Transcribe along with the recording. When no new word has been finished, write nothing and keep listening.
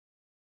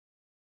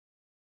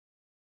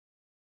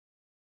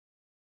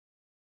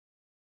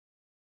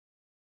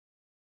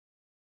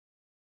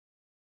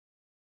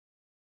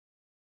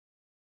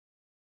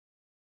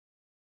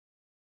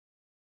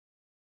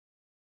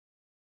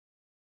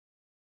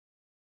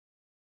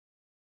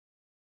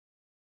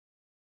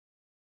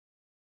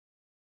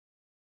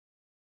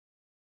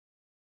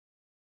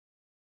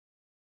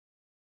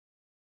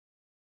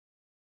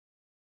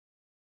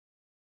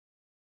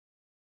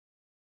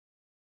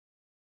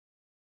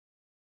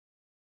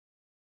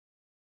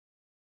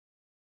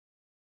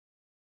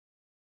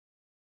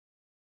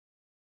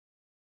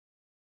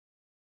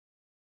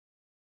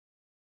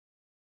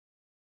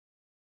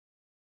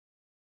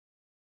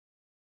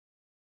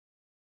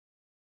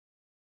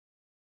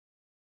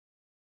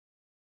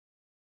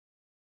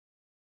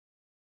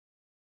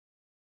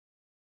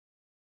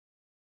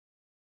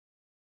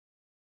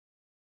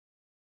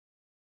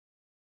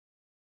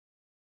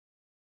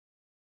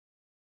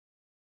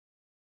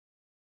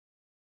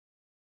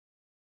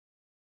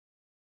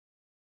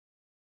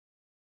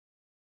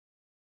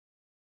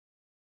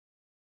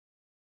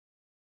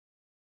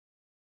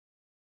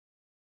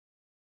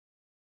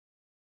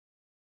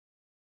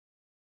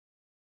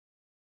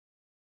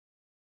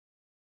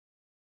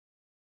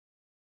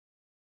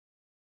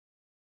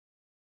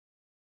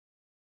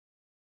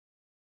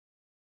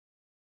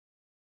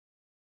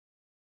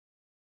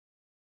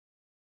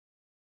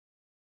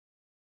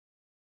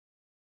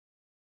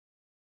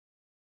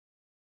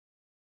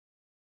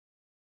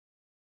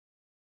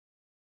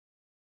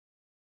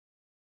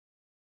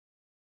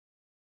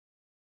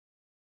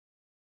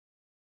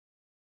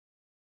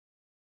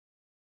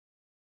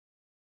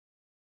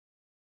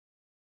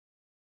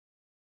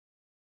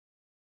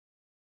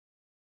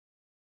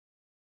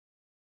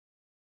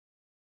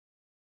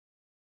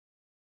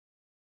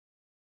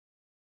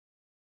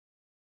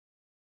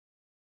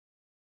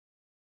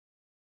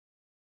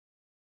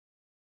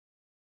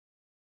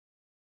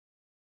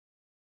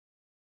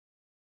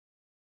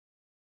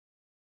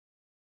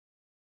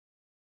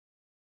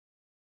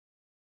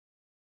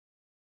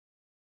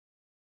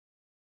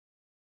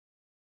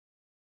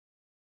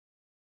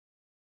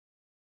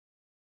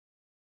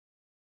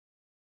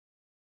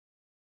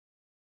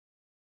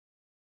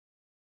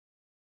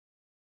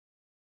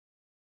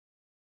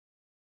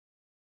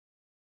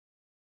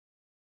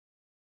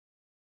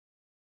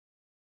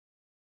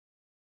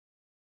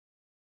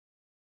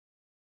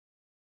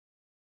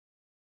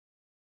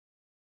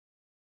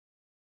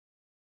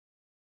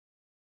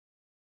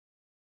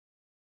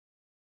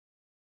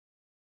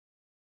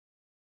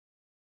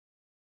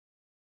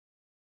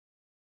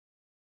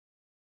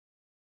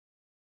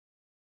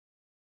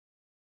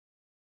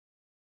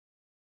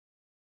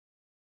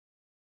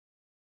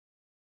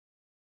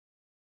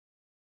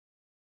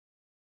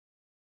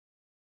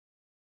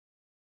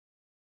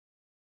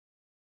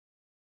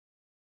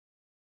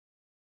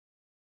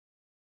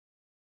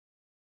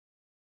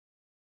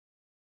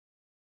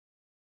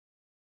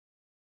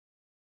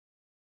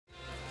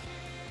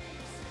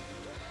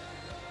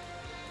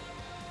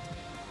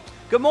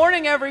Good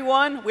morning,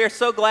 everyone. We are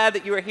so glad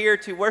that you are here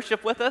to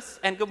worship with us,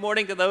 and good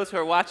morning to those who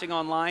are watching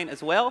online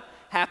as well.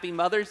 Happy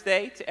Mother's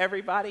Day to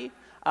everybody.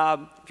 If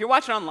you're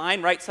watching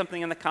online, write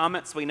something in the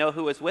comments so we know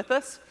who is with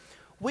us.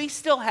 We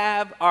still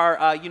have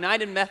our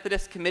United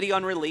Methodist Committee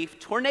on Relief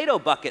tornado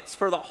buckets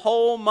for the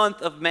whole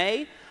month of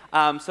May,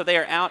 so they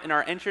are out in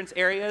our entrance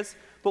areas.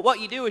 But what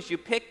you do is you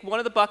pick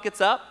one of the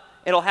buckets up.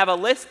 It'll have a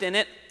list in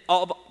it,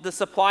 all of the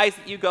supplies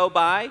that you go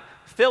buy,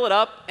 fill it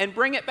up, and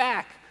bring it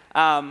back.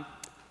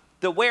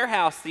 The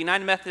warehouse, the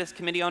United Methodist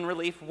Committee on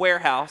Relief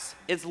warehouse,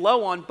 is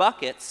low on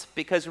buckets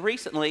because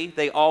recently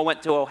they all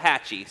went to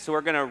Ohatchee. So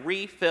we're going to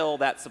refill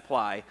that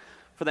supply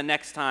for the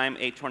next time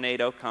a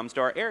tornado comes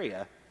to our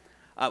area.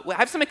 We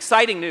have some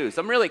exciting news.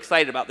 I'm really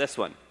excited about this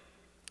one.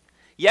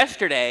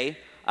 Yesterday,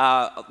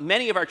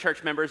 many of our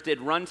church members did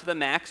Run to the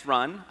Max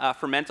run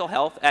for mental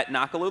health at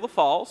Nakalula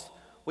Falls.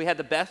 We had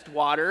the best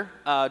water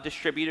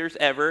distributors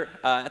ever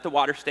at the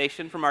water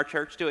station from our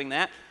church doing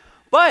that.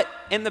 But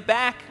in the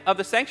back of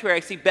the sanctuary,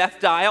 I see Beth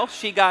Dial.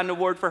 She got an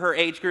award for her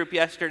age group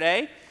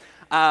yesterday.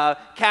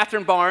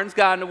 Catherine Barnes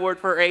got an award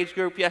for her age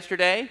group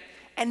yesterday.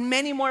 And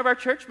many more of our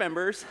church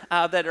members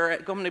that are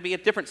going to be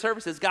at different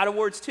services got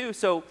awards too.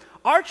 So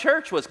our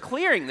church was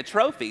clearing the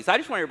trophies. I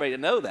just want everybody to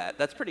know that.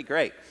 That's pretty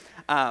great.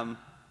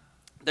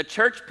 The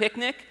church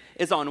picnic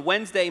is on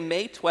Wednesday,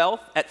 May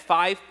 12th at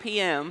 5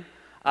 p.m.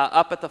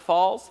 Up at the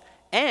falls.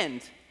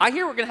 And I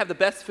hear we're going to have the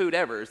best food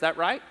ever. Is that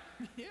right?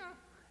 Yeah.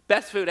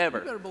 Best food ever.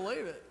 You better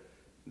believe it.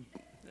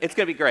 It's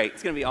going to be great.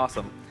 It's going to be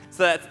awesome.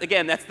 So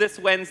that's this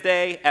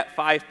Wednesday at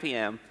 5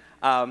 p.m.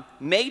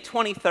 May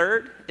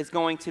 23rd is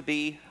going to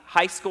be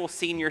High School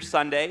Senior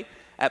Sunday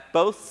at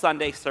both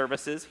Sunday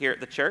services here at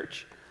the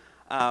church.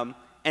 And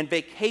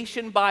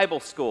Vacation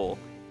Bible School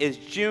is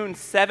June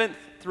 7th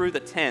through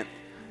the 10th.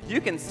 You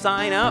can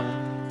sign up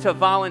to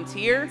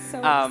volunteer. So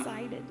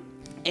excited.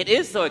 It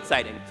is so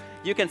exciting.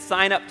 You can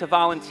sign up to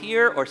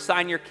volunteer or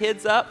sign your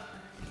kids up.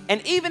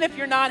 And even if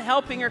you're not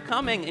helping or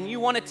coming and you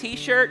want a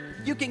t-shirt,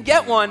 you can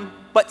get one,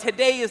 but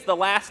today is the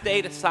last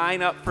day to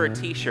sign up for a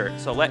t-shirt.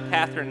 So let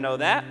Catherine know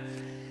that.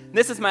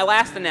 This is my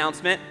last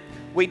announcement.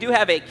 We do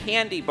have a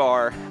candy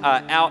bar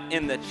out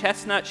in the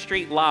Chestnut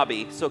Street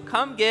lobby. So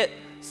come get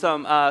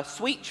some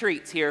sweet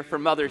treats here for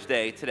Mother's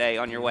Day today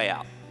on your way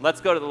out.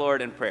 Let's go to the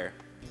Lord in prayer.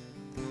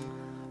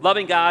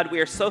 Loving God, we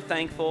are so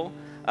thankful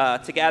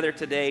to gather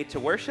today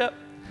to worship.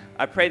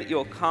 I pray that you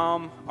will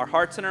calm our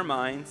hearts and our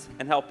minds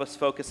and help us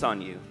focus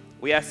on you.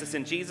 We ask this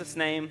in Jesus'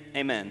 name,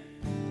 amen.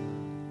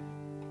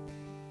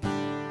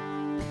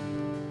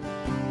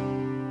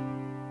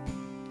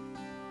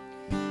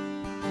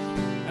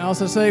 I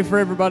also say for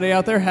everybody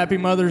out there, Happy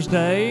Mother's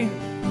Day.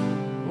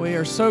 We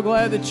are so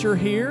glad that you're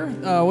here.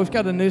 We've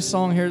got a new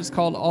song here. It's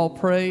called All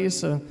Praise.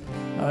 So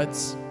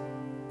it's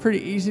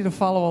pretty easy to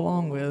follow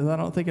along with. I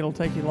don't think it'll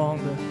take you long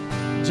to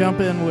jump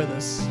in with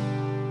us.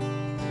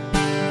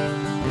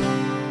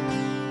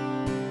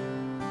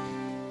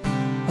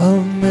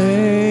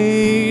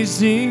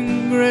 Amazing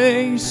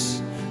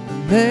grace,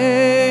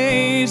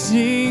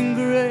 amazing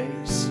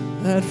grace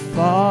that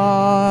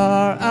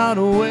far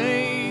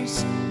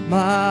outweighs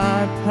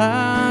my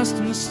past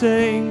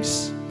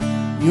mistakes.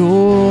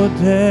 Your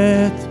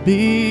death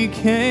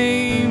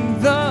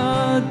became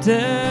the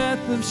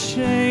death of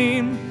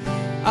shame.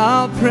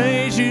 I'll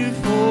praise you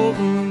for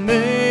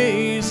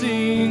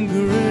amazing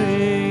grace.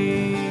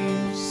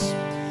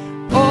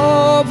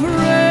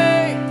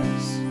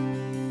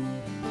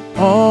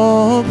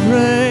 All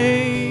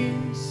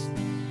praise.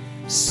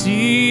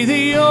 See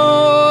the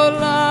old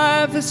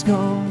life is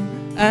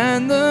gone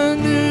and the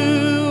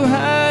new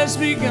has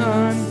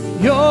begun.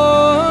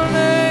 Your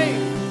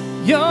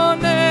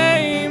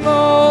name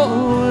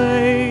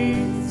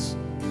always.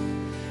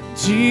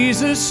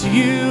 Jesus,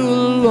 you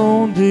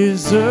alone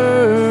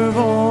deserve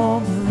all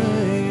praise.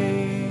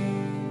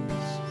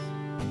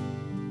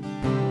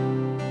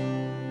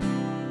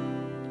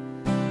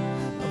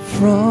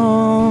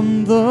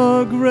 From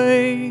the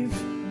grave,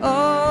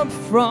 up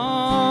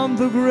from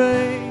the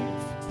grave,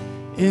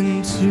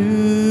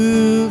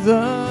 into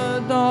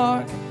the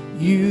dark,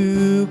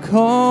 you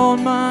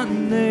called my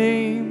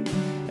name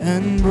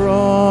and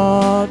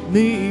brought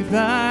me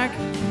back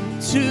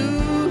to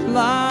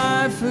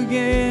life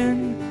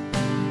again.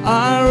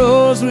 I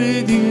rose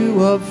with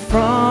you up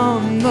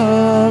from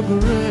the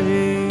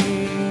grave.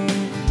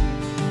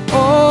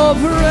 All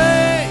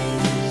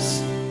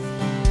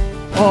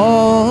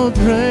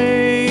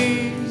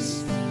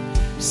praise.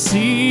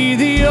 See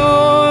the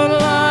old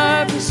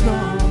life is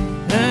gone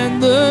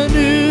and the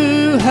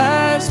new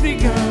has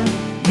begun.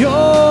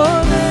 Your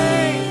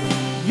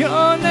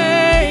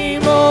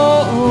name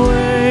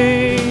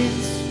always.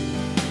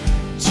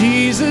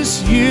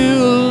 Jesus,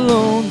 you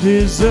alone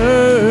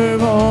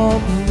deserve all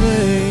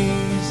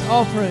praise.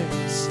 All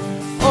praise.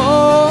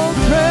 All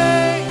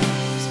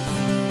praise.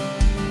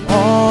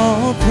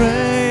 All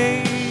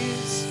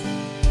praise.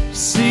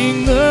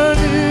 Sing the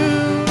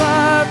new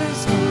life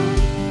is gone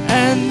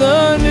and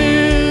the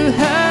new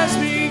has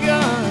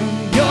begun.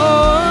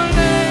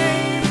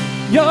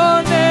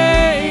 Your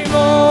name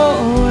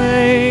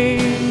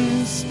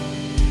always.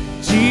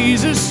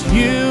 Jesus,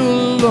 you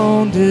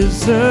alone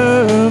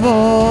deserve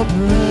all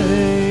praise.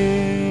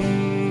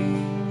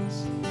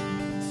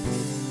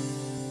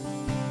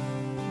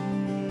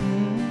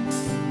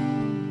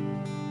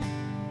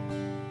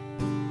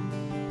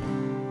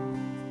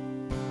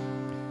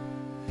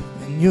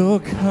 And you're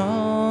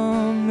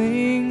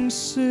coming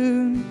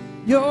soon,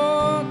 you're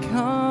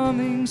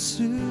coming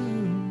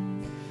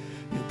soon.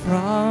 Your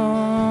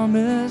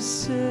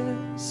promises,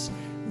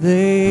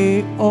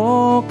 they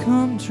all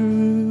come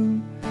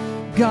true.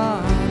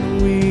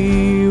 God,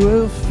 we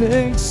will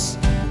fix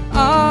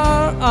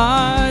our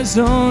eyes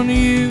on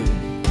you,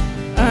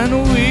 and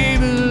we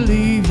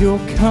believe you're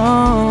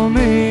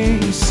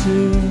coming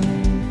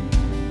soon.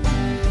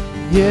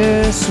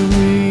 Yes,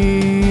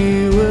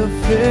 we will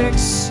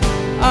fix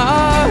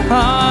our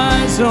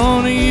eyes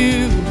on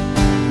you.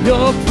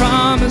 Your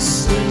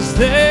promises,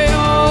 they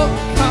all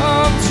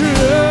come true.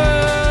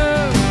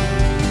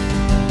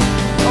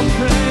 All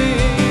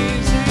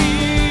praise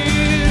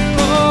you,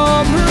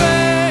 all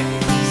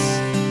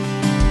praise,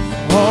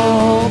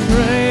 all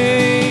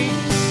praise.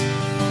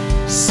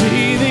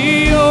 See,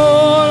 the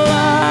old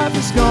life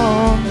is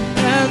gone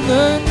and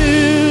the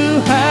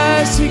new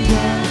has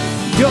begun.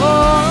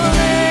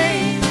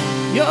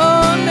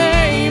 Your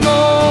name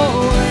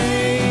always.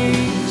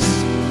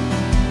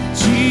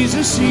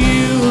 Jesus,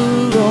 you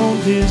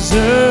alone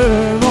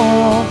deserve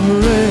all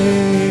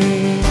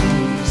praise.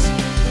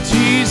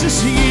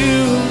 Jesus,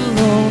 you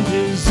alone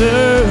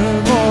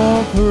deserve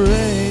all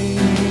praise.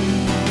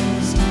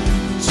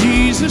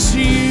 Jesus,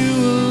 you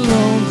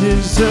alone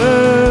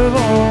deserve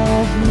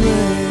all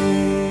praise.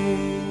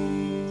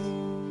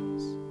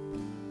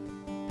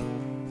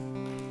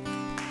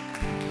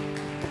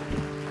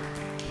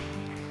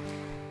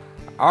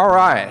 All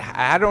right,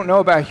 I don't know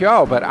about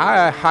y'all, but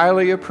I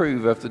highly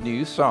approve of the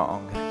new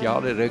song.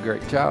 Y'all did a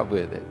great job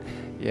with it.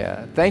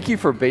 Yeah, thank you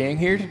for being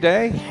here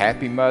today.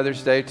 Happy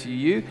Mother's Day to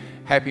you.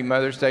 Happy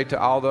Mother's Day to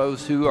all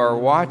those who are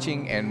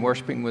watching and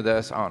worshiping with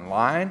us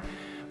online.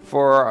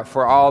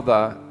 For all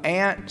the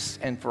aunts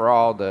and for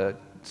all the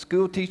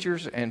school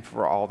teachers and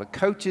for all the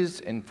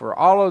coaches and for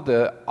all of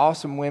the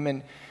awesome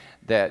women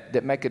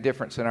that make a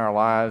difference in our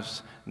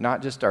lives,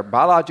 not just our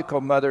biological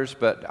mothers,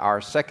 but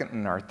our second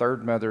and our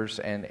third mothers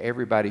and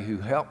everybody who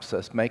helps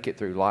us make it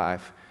through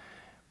life.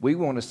 We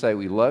want to say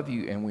we love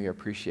you and we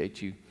appreciate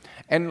you.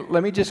 And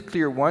let me just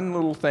clear one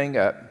little thing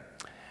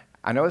up.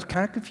 I know it's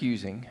kind of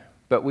confusing,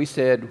 but we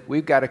said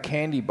we've got a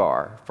candy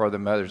bar for the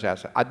mothers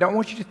outside. I don't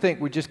want you to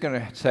think we're just going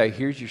to say,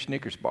 here's your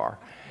Snickers bar.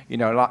 You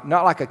know,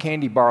 not like a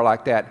candy bar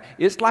like that.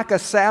 It's like a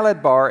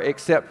salad bar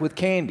except with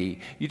candy.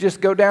 You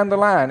just go down the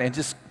line and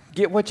just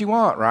get what you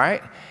want,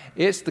 right?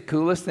 It's the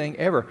coolest thing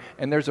ever.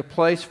 And there's a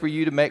place for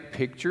you to make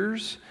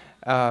pictures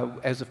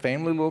as a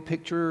family, little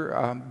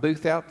picture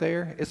booth out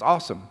there. It's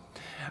awesome.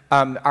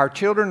 Our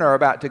children are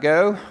about to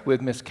go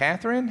with Miss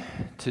Catherine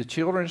to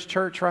Children's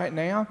Church right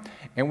now,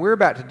 and we're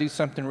about to do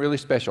something really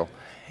special.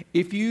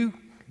 If you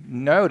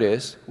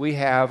notice, we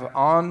have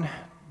on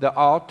the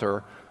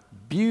altar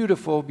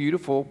beautiful,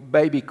 beautiful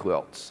baby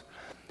quilts.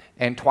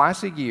 And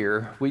twice a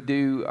year, we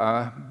do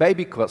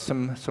baby quilts.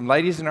 Some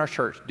ladies in our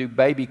church do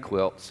baby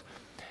quilts,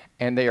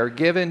 and they are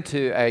given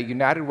to a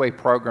United Way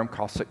program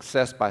called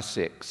Success by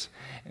Six.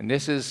 And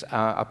this is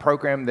a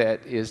program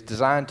that is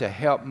designed to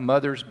help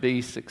mothers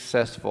be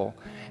successful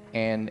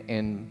and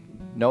in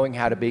knowing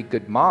how to be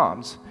good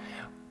moms.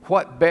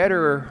 What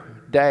better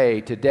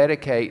day to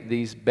dedicate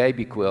these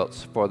baby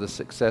quilts for the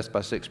Success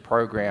by Six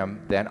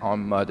program than on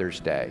Mother's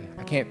Day?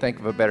 I can't think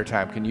of a better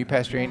time. Can you,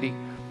 Pastor Andy?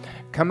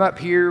 Come up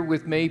here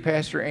with me,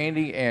 Pastor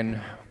Andy,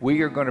 and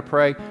we are going to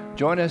pray.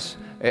 Join us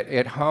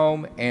at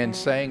home and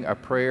saying a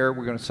prayer.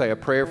 We're going to say a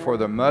prayer for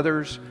the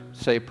mothers,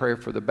 say a prayer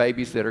for the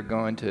babies that are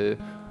going to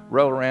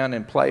roll around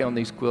and play on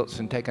these quilts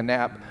and take a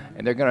nap,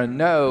 and they're going to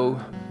know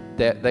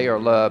that they are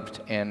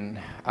loved and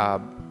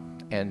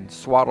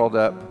swaddled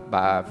up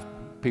by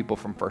people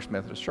from First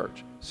Methodist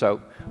Church. So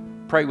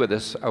pray with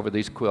us over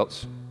these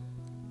quilts.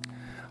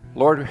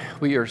 Lord,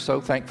 we are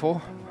so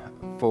thankful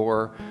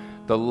for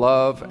the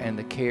love and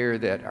the care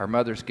that our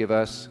mothers give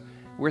us.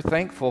 We're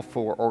thankful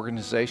for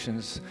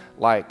organizations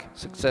like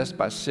Success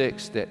by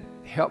Six that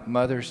help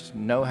mothers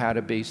know how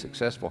to be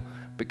successful,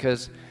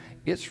 because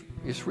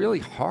it's really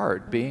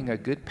hard being a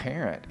good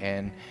parent,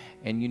 and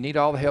you need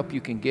all the help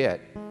you can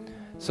get.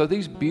 So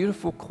these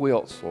beautiful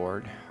quilts,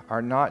 Lord,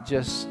 are not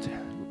just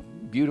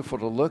beautiful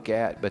to look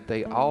at, but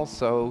they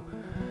also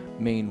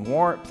mean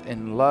warmth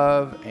and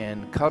love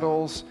and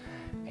cuddles,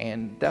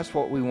 and that's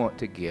what we want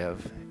to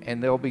give.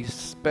 And they'll be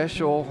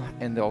special,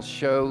 and they'll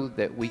show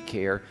that we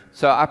care.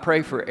 So I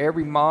pray for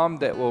every mom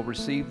that will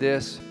receive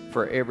this,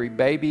 for every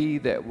baby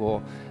that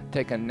will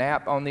take a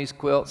nap on these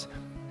quilts.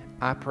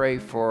 I pray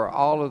for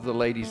all of the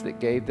ladies that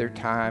gave their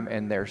time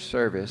and their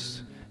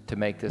service to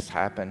make this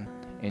happen.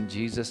 In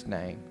Jesus'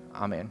 name,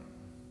 amen.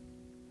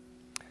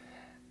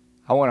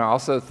 I want to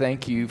also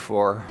thank you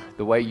for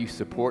the way you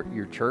support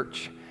your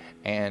church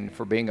and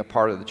for being a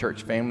part of the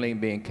church family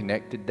and being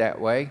connected that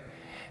way.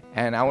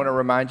 And I want to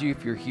remind you,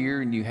 if you're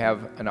here and you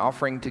have an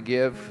offering to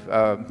give,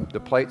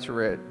 the plates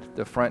are at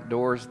the front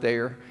doors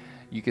there.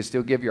 You can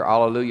still give your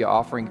Alleluia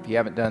offering if you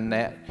haven't done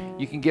that.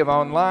 You can give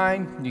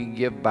online. You can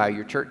give by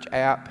your church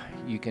app.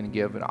 You can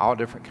give in all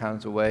different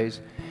kinds of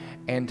ways.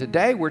 And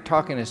today we're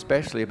talking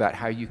especially about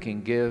how you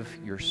can give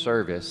your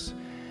service.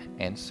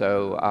 And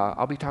so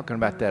I'll be talking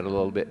about that a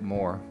little bit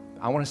more.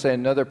 I want to say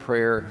another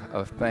prayer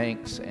of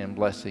thanks and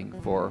blessing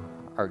for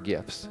our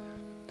gifts.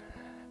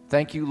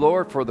 Thank you,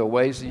 Lord, for the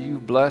ways that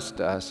you've blessed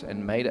us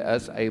and made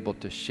us able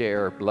to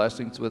share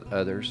blessings with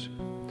others.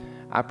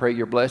 I pray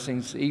your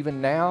blessings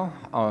even now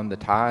on the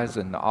tithes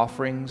and the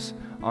offerings,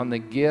 on the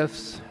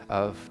gifts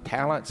of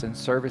talents and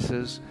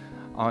services,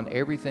 on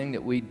everything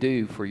that we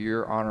do for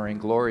your honor and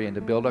glory and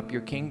to build up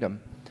your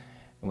kingdom.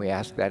 And we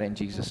ask that in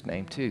Jesus'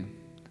 name too.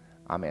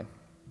 Amen.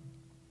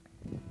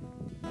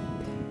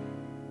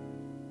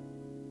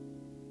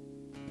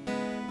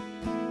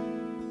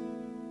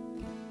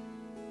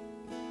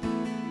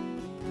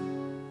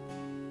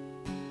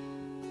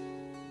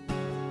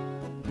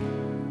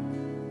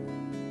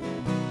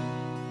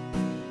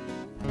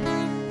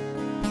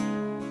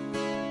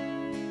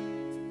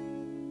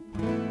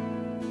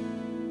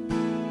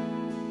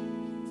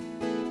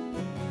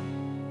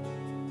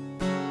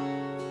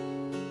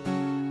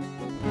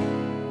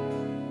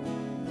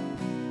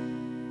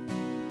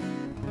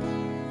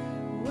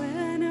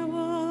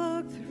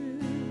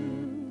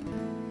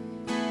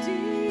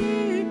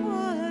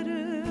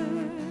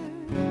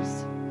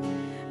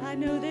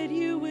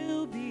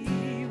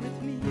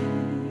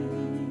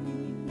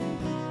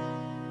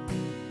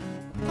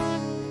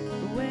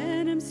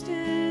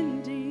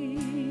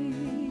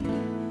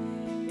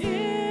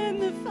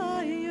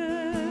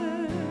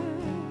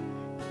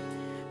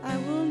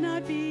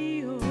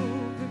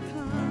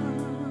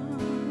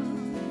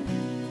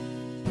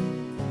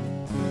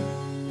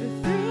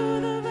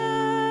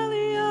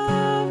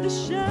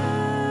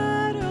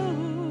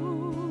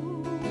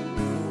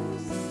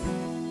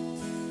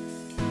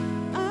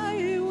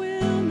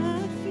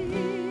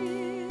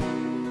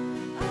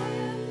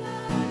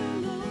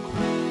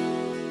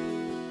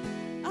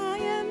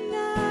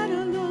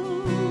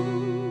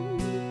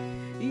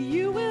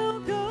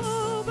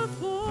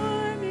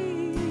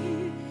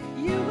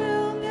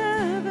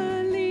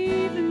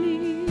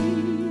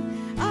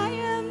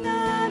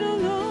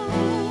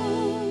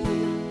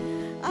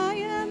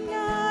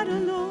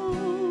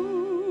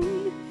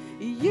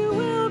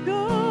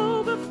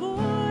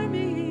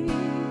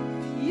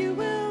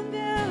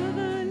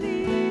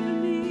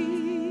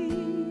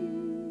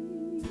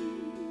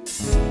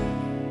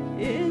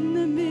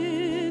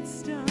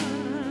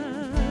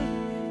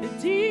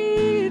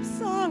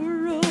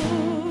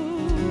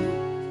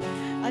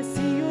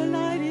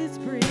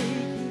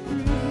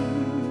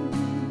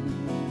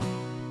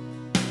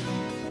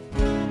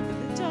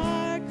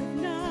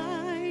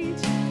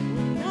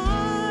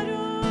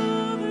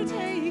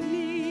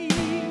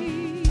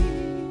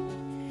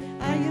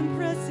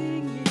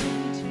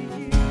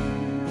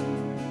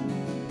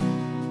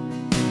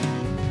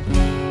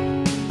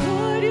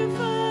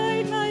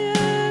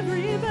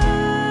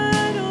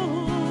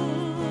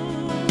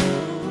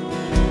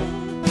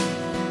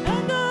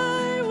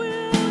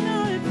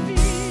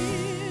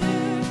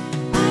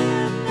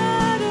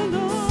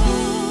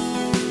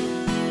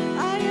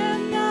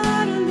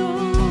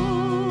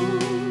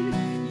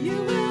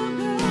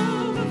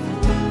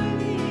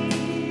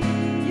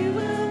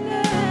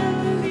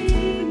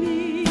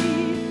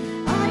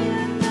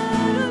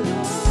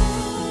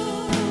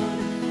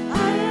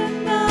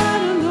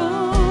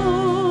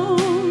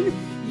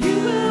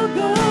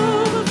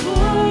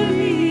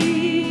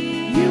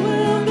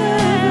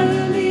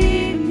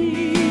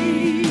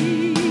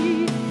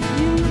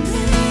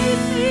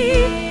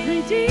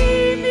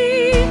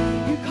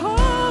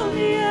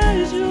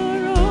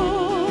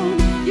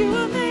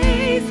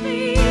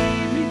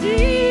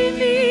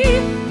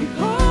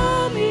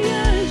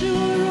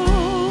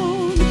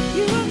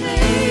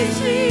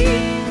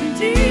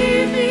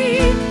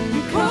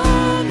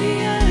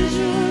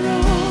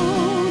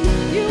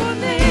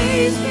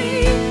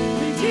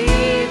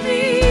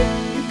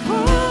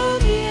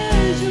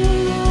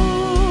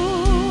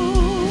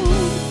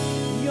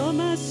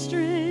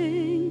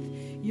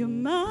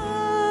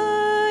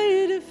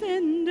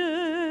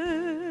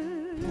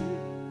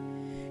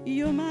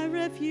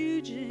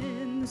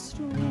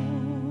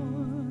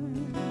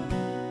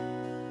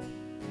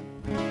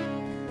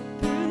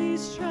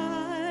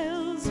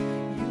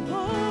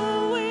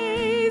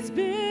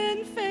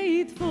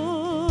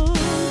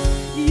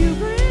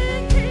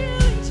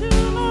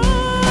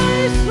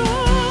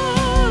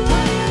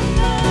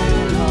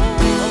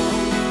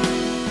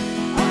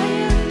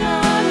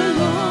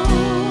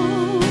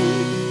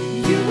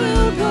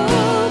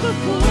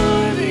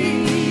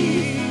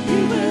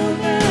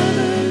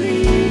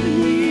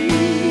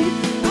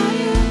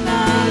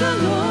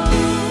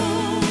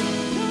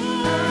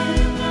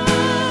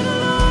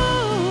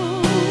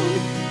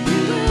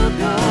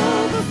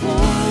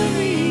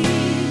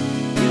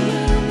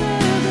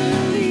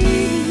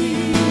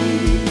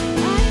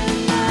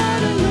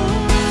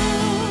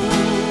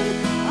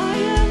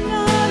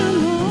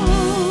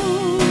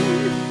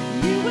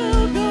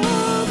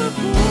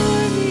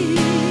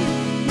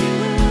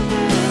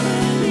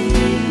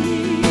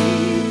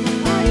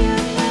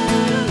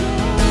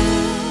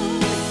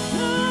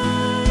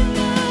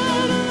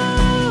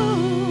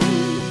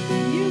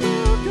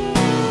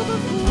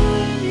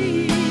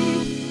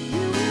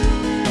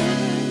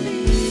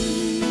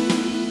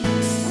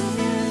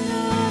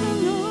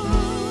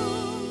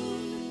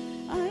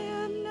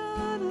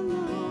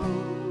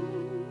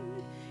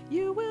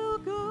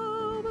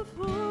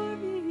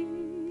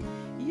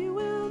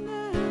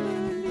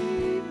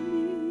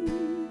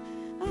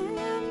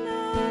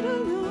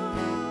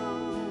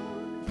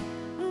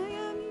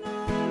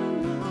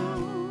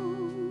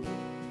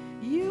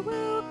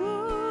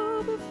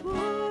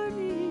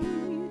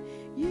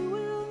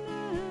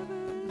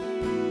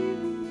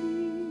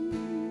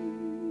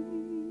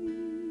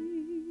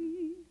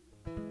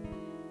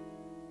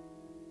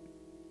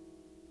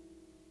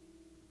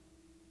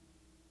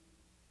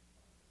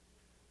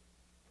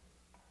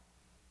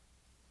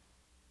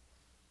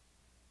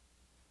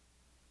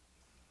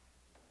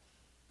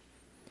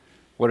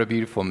 What a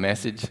beautiful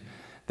message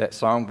that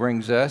song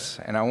brings us.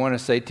 And I want to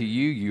say to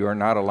you, you are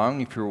not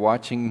alone. If you're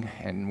watching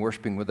and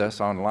worshiping with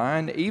us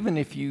online, even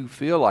if you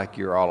feel like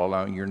you're all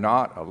alone, you're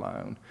not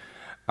alone.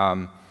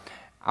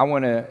 I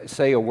want to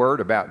say a word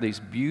about these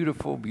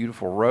beautiful,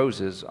 beautiful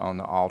roses on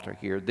the altar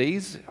here.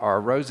 These are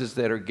roses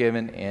that are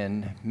given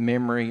in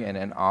memory and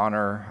in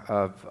honor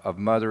of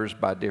mothers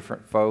by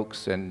different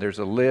folks. And there's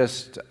a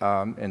list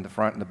in the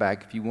front and the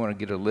back if you want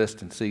to get a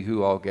list and see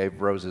who all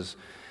gave roses.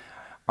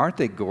 Aren't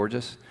they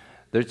gorgeous?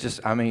 There's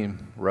just,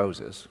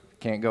 roses.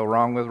 Can't go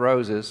wrong with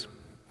roses.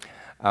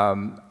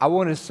 I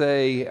want to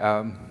say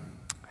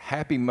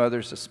happy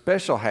Mother's, a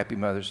special Happy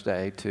Mother's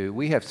Day to,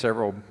 we have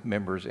several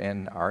members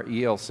in our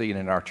ELC and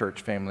in our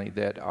church family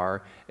that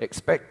are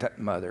expectant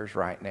mothers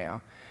right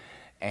now.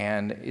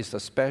 And it's a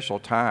special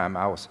time.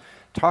 I was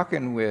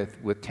talking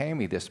with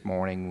Tammy this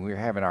morning when we were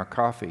having our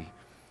coffee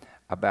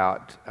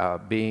about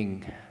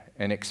being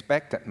an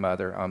expectant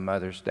mother on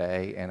Mother's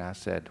Day, and I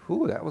said,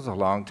 that was a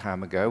long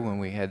time ago when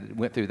we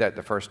went through that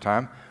the first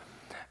time.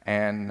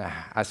 And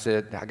I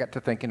said, I got to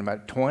thinking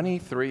about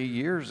 23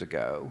 years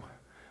ago,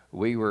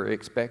 we were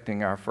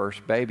expecting our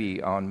first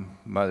baby on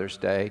Mother's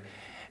Day.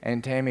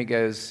 And Tammy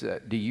goes,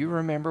 do you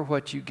remember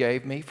what you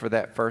gave me for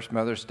that first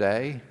Mother's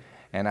Day?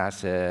 And I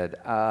said,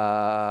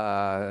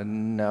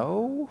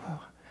 no.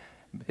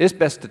 It's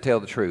best to tell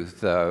the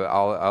truth,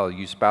 all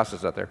you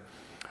spouses out there.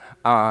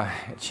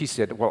 She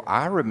said, well,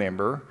 I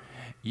remember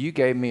you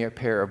gave me a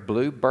pair of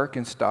blue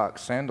Birkenstock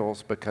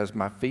sandals because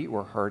my feet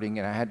were hurting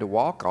and I had to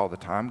walk all the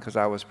time because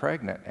I was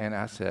pregnant. And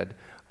I said,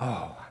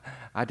 oh,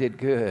 I did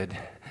good.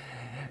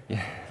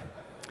 Yeah.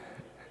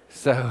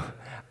 So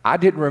I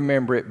didn't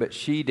remember it, but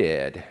she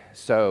did.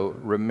 So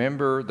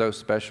remember those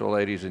special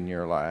ladies in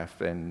your life,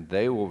 and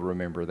they will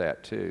remember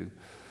that too.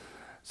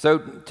 So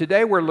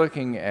today we're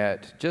looking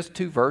at just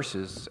 2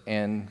 verses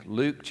in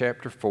Luke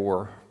chapter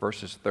 4,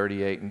 verses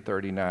 38 and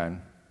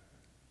 39.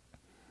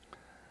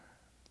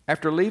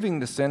 After leaving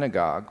the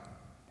synagogue,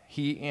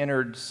 he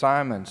entered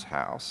Simon's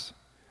house.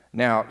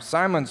 Now,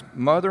 Simon's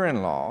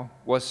mother-in-law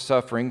was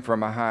suffering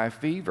from a high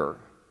fever,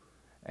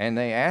 and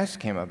they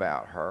asked him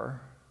about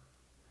her.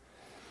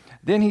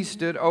 Then he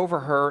stood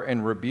over her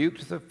and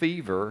rebuked the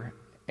fever,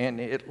 and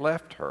it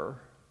left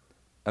her.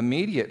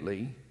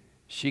 Immediately,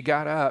 she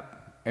got up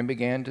and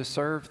began to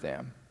serve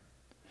them.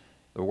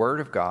 The word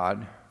of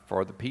God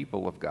for the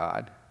people of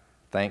God.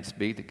 Thanks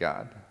be to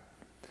God.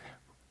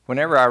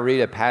 Whenever I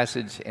read a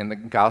passage in the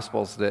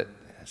Gospels that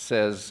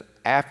says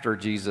after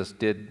Jesus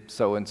did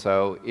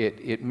so-and-so,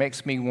 it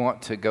makes me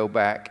want to go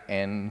back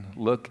and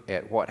look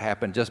at what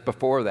happened just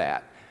before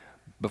that,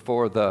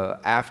 before the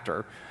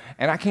after.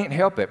 And I can't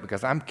help it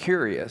because I'm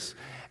curious,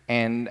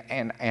 and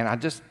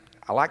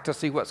I like to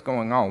see what's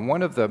going on.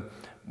 One of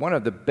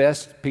the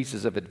best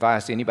pieces of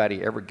advice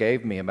anybody ever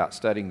gave me about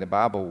studying the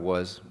Bible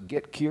was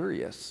get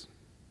curious,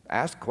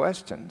 ask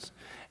questions,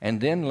 and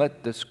then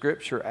let the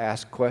Scripture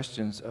ask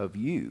questions of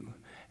you.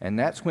 And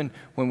that's when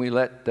we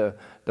let the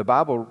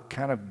Bible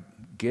kind of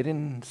get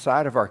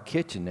inside of our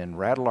kitchen and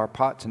rattle our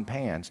pots and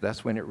pans.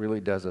 That's when it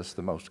really does us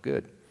the most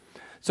good.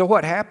 So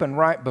what happened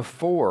right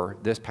before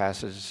this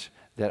passage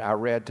that I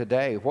read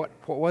today? What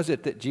was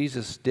it that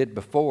Jesus did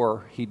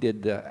before he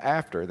did the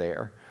after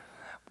there?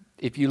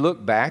 If you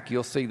look back,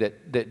 you'll see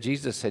that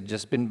Jesus had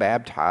just been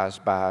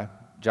baptized by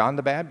John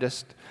the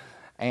Baptist,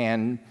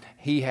 and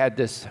he had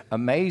this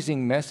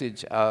amazing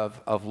message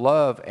of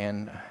love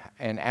and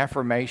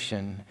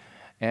affirmation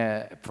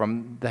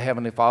from the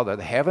Heavenly Father.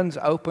 The heavens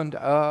opened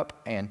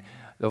up, and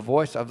the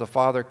voice of the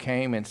Father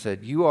came and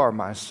said, "You are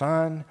my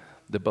Son,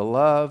 the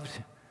beloved.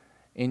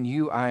 In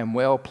you I am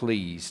well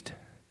pleased."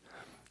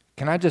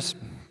 Can I just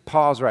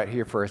pause right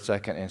here for a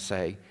second and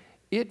say,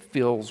 it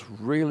feels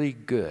really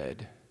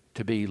good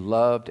to be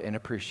loved and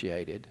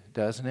appreciated,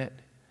 doesn't it?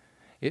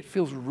 It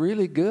feels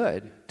really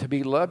good to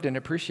be loved and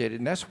appreciated.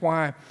 And that's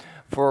why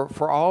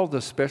for all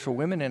the special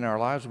women in our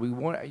lives, we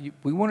want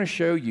to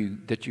show you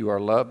that you are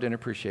loved and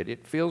appreciated.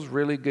 It feels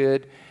really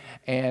good.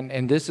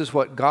 And this is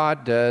what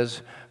God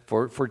does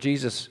for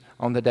Jesus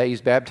on the day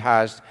he's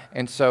baptized.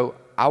 And so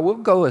I will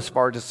go as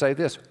far to say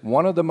this.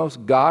 One of the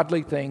most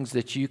godly things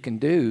that you can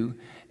do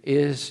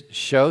is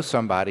show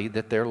somebody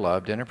that they're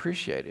loved and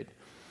appreciated.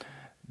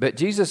 But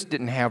Jesus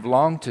didn't have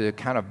long to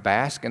kind of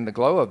bask in the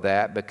glow of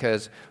that,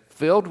 because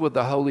filled with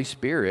the Holy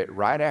Spirit,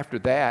 right after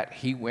that,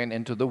 he went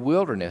into the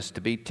wilderness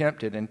to be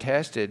tempted and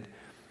tested.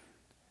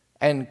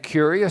 And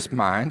curious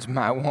minds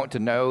might want to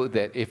know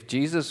that if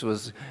Jesus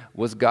was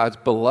God's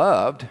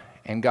beloved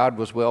and God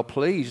was well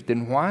pleased,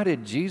 then why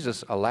did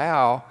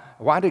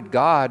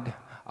God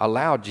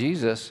allow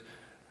Jesus,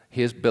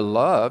 his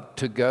beloved,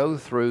 to go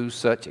through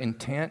such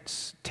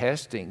intense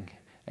testing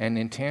and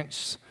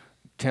intense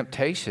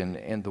temptation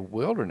in the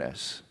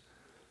wilderness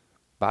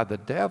by the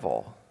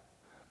devil?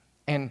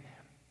 And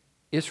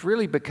it's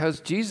really because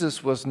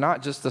Jesus was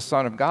not just the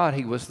Son of God,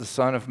 he was the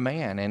Son of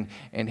Man.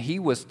 And he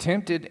was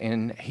tempted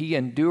and he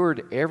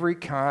endured every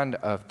kind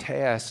of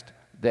test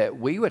that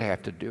we would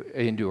have to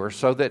endure,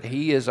 so that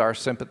he is our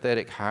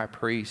sympathetic high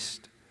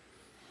priest.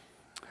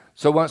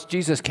 So once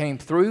Jesus came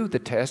through the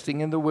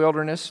testing in the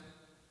wilderness,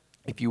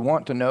 if you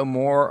want to know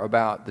more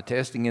about the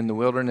testing in the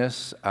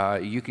wilderness,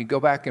 you can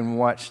go back and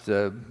watch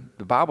the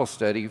Bible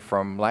study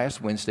from last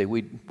Wednesday.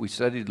 We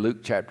studied Luke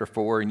chapter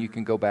 4, and you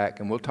can go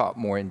back and we'll talk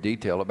more in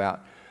detail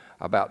about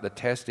the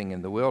testing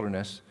in the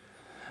wilderness.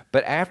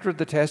 But after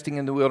the testing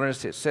in the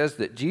wilderness, it says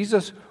that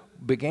Jesus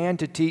began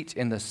to teach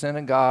in the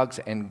synagogues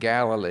in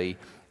Galilee.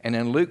 And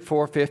in Luke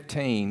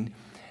 4:15,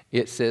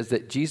 it says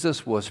that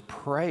Jesus was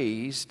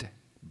praised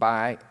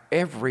by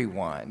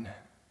everyone.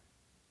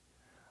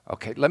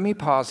 Okay, let me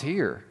pause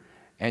here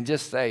and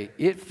just say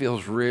it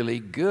feels really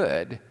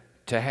good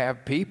to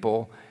have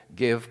people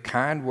give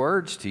kind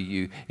words to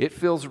you. It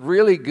feels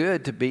really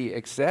good to be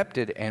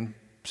accepted and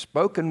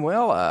spoken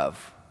well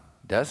of,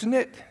 doesn't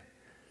it?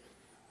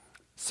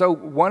 So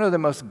one of the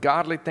most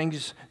godly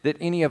things that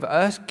any of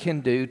us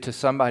can do to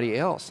somebody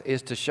else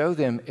is to show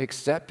them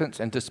acceptance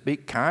and to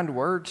speak kind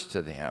words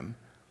to them.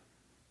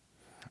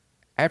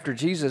 After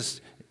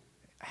Jesus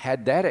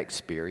had that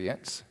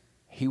experience,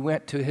 he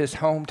went to his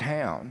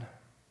hometown,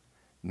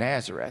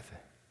 Nazareth.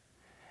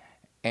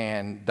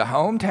 And the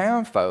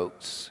hometown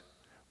folks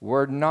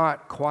were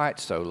not quite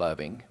so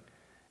loving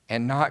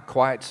and not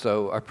quite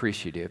so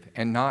appreciative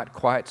and not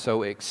quite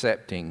so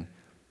accepting.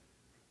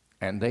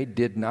 And they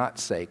did not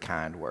say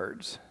kind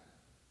words.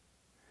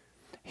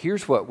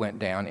 Here's what went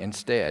down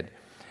instead.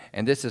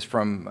 And this is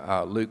from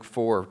Luke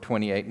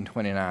 4:28 and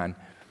 29.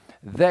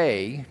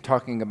 They,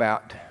 talking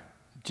about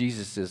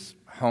Jesus'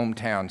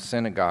 hometown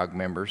synagogue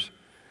members,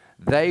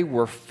 they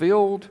were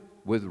filled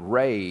with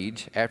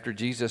rage after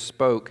Jesus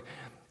spoke,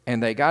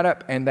 and they got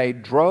up and they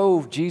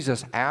drove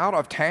Jesus out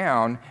of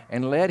town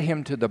and led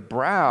him to the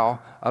brow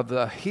of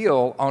the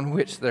hill on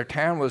which their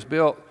town was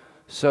built,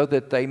 so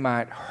that they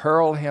might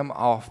hurl him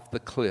off the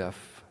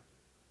cliff.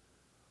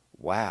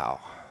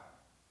 Wow.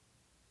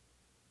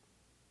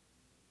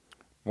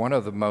 One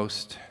of the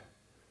most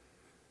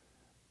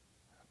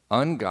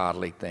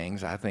ungodly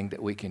things I think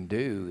that we can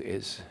do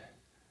is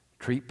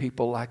treat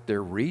people like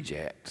they're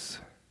rejects.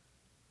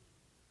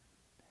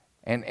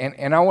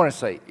 And I want to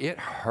say, it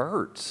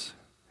hurts.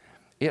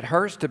 It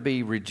hurts to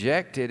be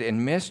rejected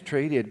and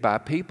mistreated by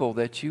people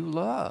that you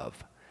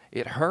love.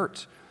 It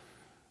hurts.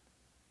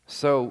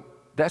 So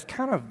that's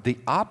kind of the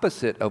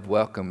opposite of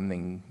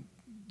welcoming,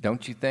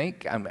 don't you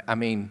think? I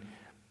mean,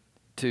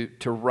 to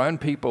run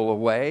people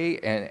away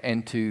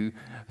and to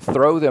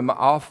throw them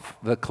off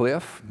the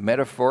cliff,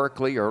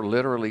 metaphorically or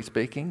literally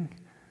speaking.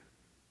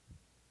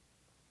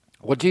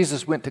 Well,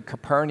 Jesus went to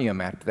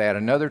Capernaum after that,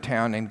 another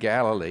town in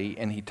Galilee,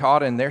 and he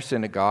taught in their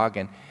synagogue,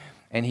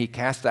 and he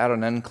cast out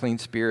an unclean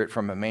spirit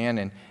from a man,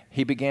 and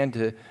he began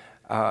to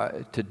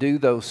do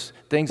those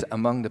things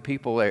among the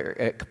people there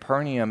at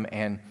Capernaum,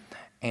 and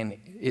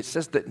it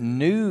says that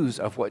news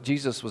of what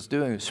Jesus was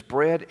doing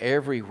spread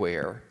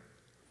everywhere.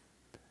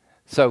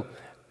 So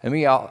let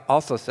me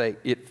also say,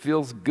 it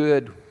feels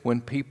good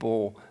when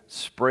people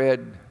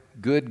spread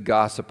good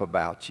gossip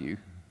about you,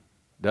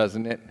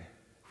 doesn't it?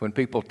 When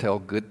people tell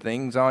good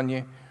things on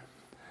you.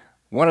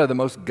 One of the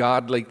most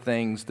godly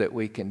things that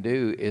we can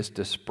do is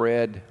to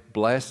spread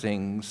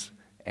blessings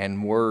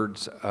and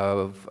words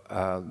of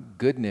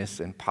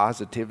goodness and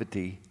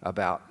positivity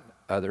about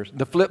others.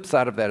 The flip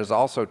side of that is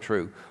also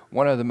true.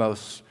 One of the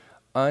most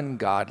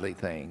ungodly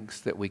things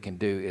that we can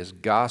do is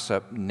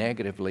gossip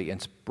negatively and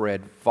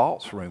spread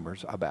false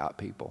rumors about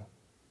people.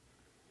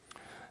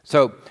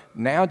 So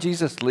now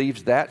Jesus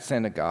leaves that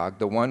synagogue,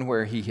 the one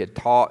where he had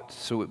taught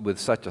with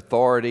such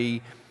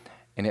authority,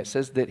 and it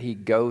says that he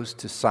goes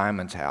to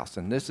Simon's house.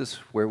 And this is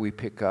where we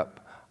pick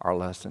up our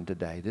lesson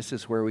today. This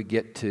is where we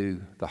get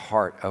to the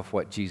heart of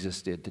what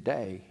Jesus did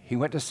today. He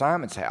went to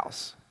Simon's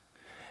house.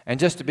 And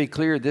just to be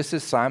clear, this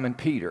is Simon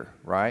Peter,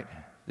 right?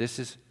 This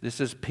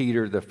is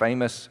Peter, the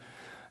famous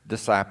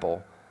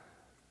disciple.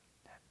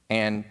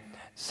 And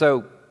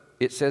so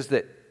it says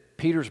that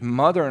Peter's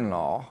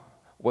mother-in-law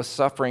was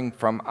suffering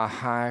from a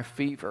high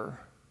fever.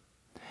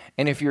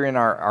 And if you're in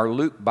our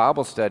Luke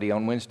Bible study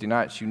on Wednesday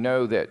nights, you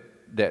know that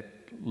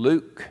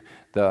Luke,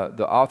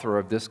 the author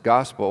of this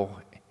gospel,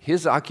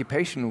 his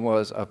occupation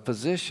was a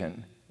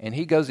physician. And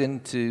he goes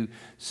into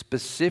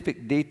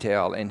specific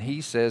detail, and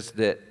he says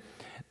that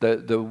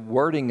the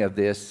wording of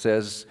this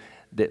says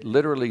that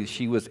literally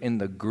she was in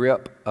the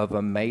grip of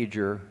a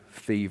major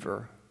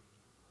fever.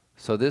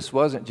 So this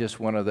wasn't just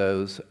one of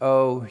those,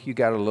 oh, you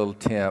got a little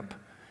temp.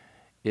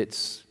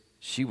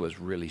 She was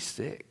really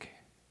sick.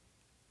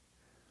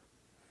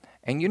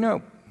 And you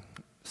know,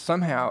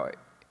 somehow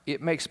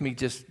it makes me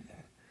just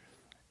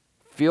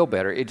feel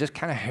better. It just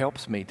kind of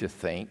helps me to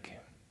think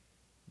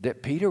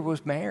that Peter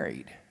was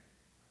married.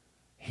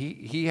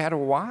 He had a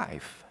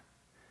wife.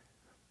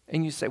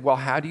 And you say, well,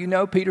 how do you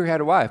know Peter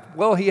had a wife?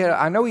 Well,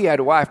 I know he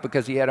had a wife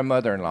because he had a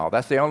mother-in-law.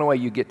 That's the only way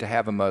you get to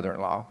have a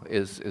mother-in-law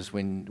is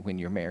when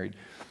you're married.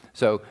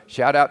 So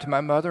shout out to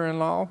my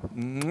mother-in-law.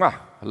 Mwah,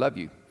 I love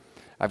you.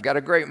 I've got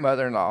a great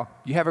mother-in-law.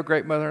 You have a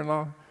great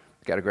mother-in-law?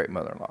 I've got a great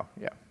mother-in-law,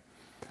 yeah.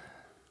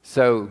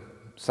 So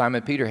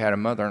Simon Peter had a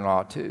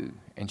mother-in-law too,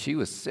 and she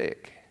was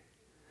sick.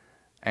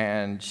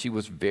 And she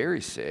was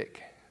very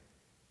sick.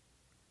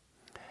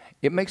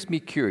 it makes me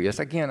curious.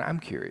 Again, I'm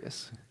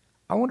curious.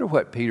 I wonder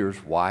what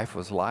Peter's wife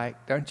was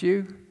like, don't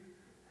you?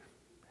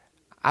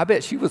 I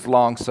bet she was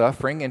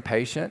long-suffering and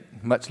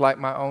patient, much like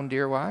my own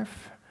dear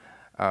wife.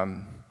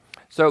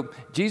 So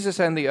Jesus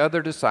and the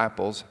other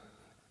disciples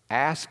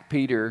asked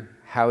Peter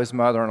how his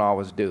mother-in-law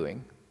was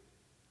doing.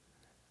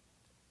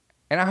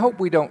 And I hope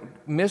we don't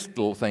miss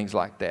little things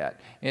like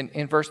that.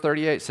 In verse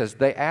 38 it says,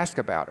 they asked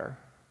about her.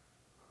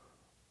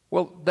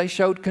 Well, they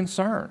showed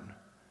concern.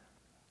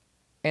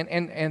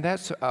 And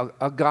that's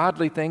a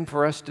godly thing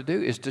for us to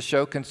do, is to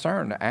show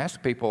concern, to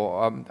ask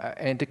people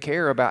and to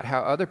care about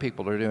how other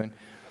people are doing.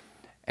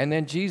 And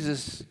then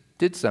Jesus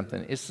did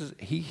something.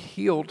 He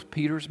healed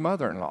Peter's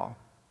mother-in-law.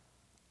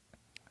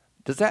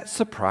 Does that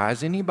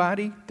surprise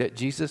anybody that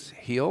Jesus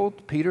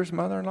healed Peter's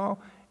mother-in-law?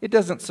 It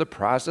doesn't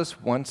surprise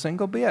us one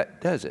single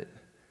bit, does it?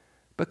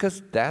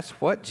 Because that's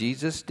what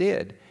Jesus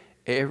did.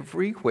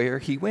 Everywhere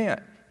he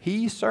went,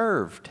 he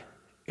served.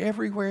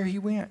 Everywhere he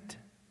went.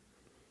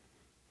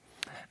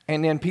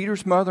 And then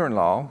Peter's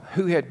mother-in-law,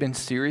 who had been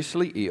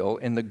seriously ill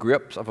in the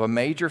grips of a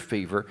major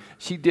fever,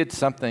 she did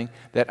something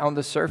that on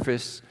the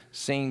surface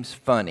seems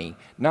funny.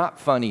 Not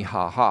funny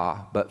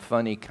ha-ha, but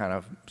funny kind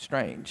of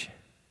strange.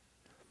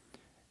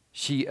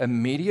 She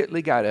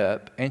immediately got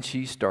up and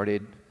she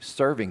started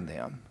serving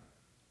them.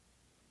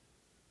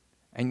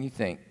 And you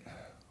think,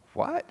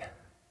 what?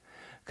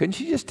 Couldn't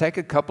she just take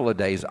a couple of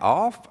days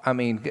off? I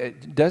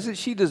mean, doesn't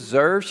she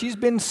deserve, she's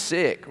been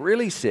sick,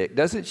 really sick.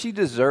 Doesn't she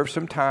deserve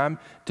some time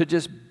to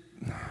just,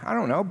 I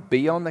don't know,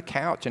 be on the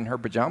couch in her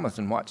pajamas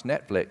and watch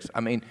Netflix? I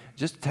mean,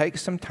 just take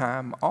some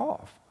time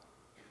off.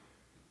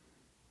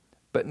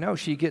 But no,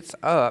 she gets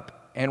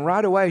up and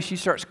right away she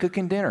starts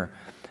cooking dinner.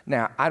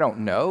 Now, I don't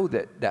know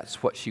that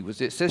that's what she was.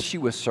 It says she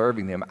was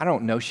serving them. I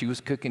don't know she was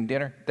cooking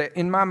dinner.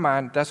 In my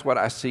mind, that's what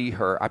I see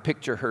her. I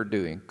picture her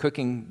doing,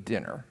 cooking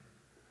dinner.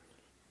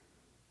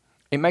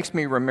 It makes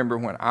me remember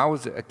when I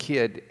was a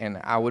kid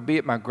and I would be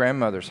at my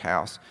grandmother's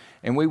house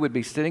and we would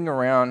be sitting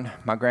around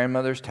my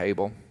grandmother's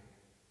table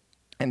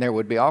and there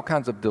would be all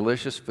kinds of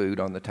delicious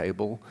food on the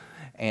table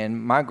and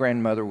my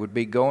grandmother would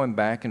be going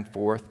back and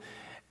forth.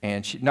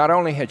 And she, not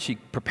only had she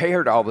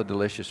prepared all the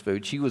delicious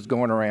food, she was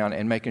going around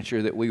and making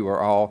sure that we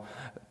were all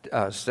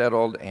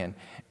settled.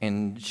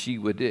 And she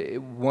would,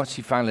 once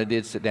she finally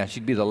did sit down,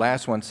 she'd be the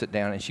last one to sit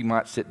down, and she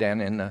might sit down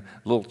in a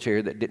little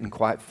chair that didn't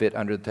quite fit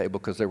under the table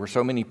because there were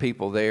so many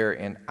people there.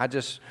 And I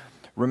just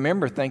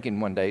remember thinking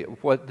one day,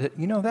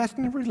 that's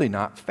really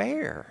not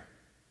fair.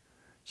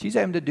 She's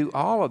having to do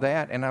all of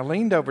that. And I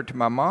leaned over to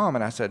my mom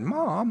and I said,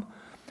 Mom,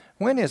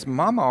 when is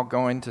Mama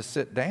going to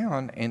sit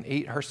down and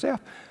eat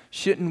herself?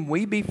 Shouldn't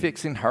we be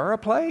fixing her a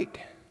plate?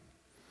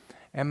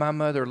 And my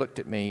mother looked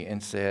at me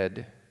and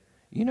said,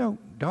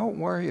 don't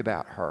worry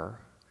about her.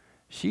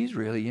 She's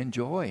really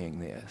enjoying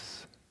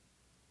this.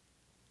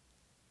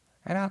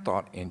 And I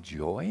thought,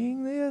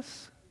 enjoying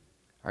this?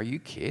 Are you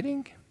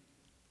kidding?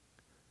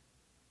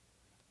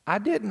 I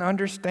didn't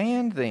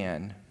understand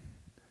then,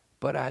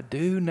 but I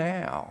do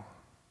now.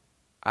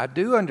 I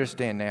do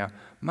understand now.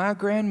 My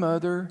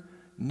grandmother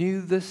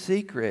knew the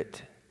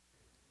secret.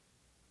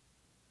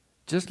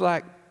 Just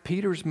like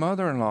Peter's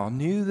mother-in-law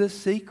knew the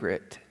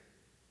secret.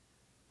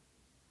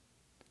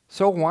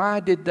 So why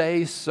did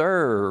they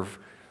serve?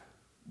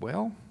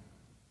 Well,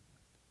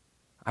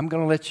 I'm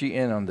going to let you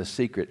in on the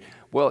secret.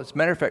 Well, as a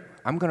matter of fact,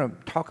 I'm going to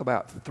talk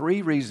about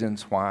 3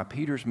 reasons why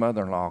Peter's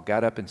mother-in-law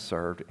got up and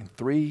served, and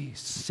 3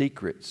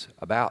 secrets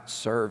about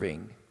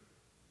serving.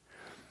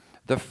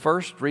 The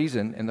first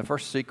reason and the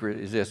first secret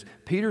is this.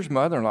 Peter's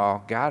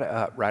mother-in-law got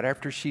up right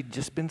after she'd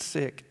just been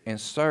sick and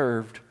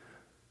served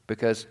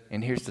because,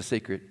 and here's the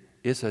secret,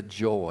 it's a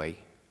joy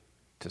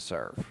to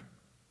serve.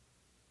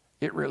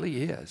 It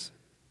really is.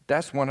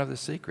 That's one of the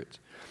secrets.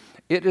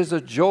 It is a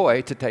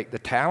joy to take the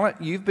talent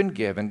you've been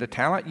given, the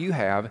talent you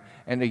have,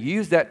 and to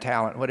use that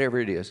talent, whatever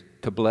it is,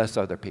 to bless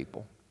other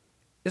people.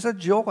 It's a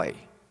joy.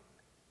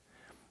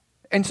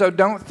 And so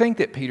don't think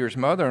that Peter's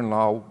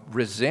mother-in-law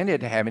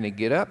resented having to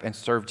get up and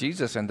serve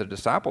Jesus and the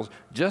disciples.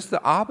 Just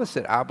the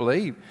opposite, I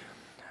believe.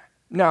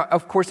 Now,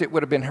 of course, it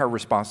would have been her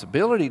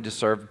responsibility to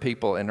serve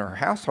people in her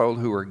household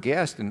who were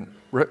guests, and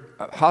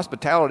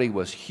hospitality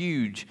was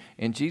huge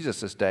in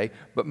Jesus' day.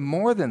 But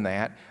more than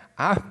that,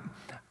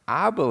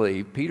 I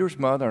believe Peter's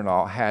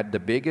mother-in-law had the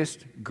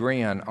biggest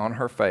grin on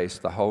her face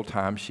the whole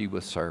time she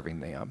was serving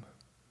them.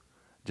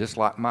 Just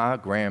like my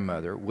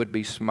grandmother would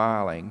be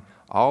smiling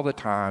all the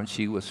time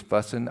she was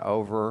fussing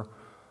over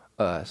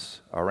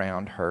us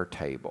around her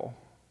table.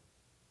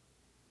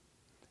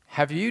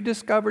 Have you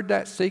discovered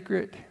that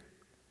secret?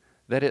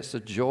 That it's a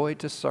joy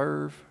to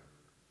serve?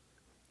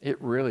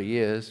 It really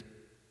is.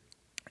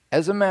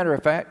 As a matter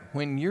of fact,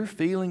 when you're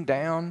feeling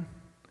down,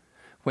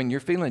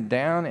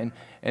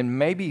 and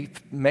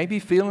maybe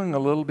feeling a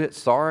little bit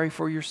sorry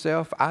for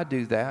yourself, I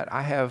do that.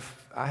 I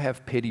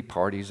have pity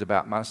parties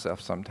about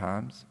myself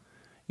sometimes.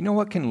 You know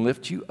what can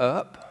lift you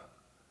up?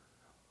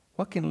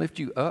 What can lift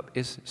you up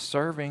is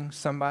serving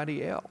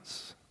somebody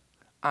else.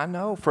 I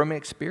know from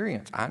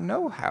experience. I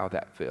know how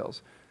that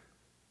feels.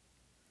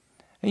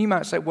 And you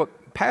might say, well,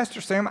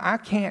 Pastor Sam, I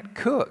can't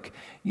cook.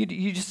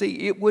 You just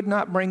see, it would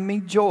not bring me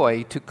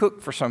joy to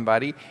cook for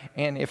somebody.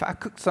 And if I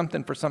cooked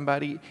something for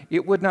somebody,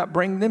 it would not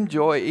bring them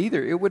joy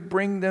either. It would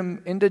bring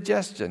them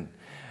indigestion.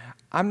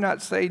 I'm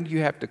not saying you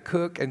have to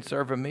cook and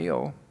serve a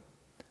meal.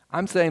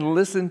 I'm saying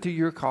listen to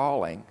your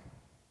calling.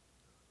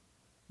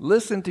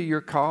 Listen to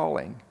your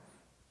calling.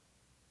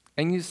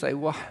 And you say,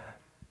 well,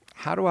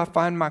 how do I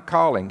find my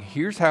calling?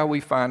 Here's how we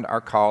find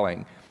our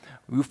calling.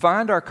 We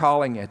find our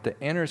calling at the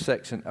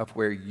intersection of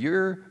where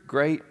your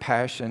great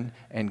passion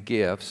and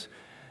gifts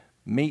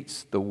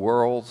meets the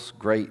world's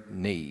great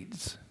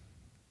needs.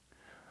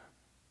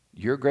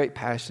 Your great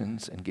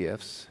passions and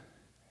gifts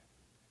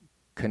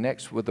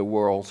connects with the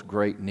world's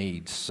great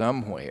needs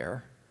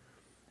somewhere,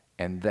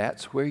 and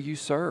that's where you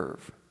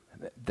serve.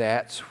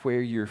 That's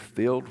where you're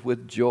filled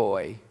with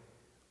joy,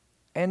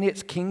 and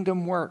it's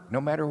kingdom work,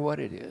 no matter what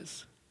it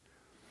is.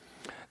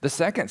 The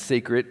second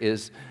secret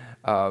is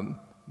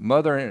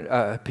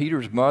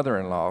Peter's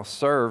mother-in-law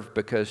served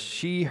because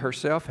she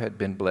herself had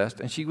been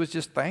blessed, and she was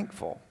just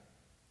thankful.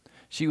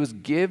 She was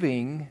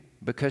giving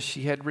because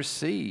she had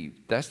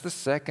received. That's the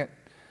second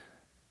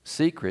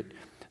secret.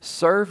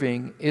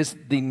 Serving is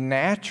the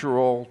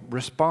natural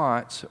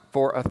response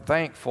for a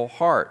thankful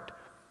heart.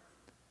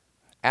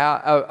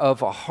 Out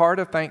of a heart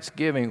of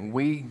thanksgiving,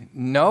 we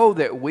know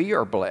that we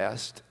are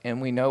blessed,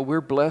 and we know we're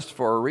blessed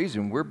for a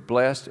reason. We're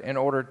blessed in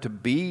order to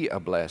be a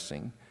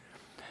blessing.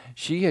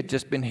 She had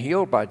just been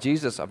healed by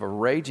Jesus of a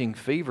raging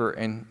fever,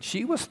 and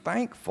she was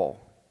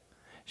thankful.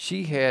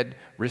 She had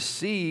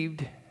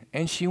received,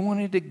 and she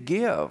wanted to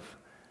give.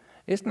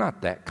 It's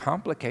not that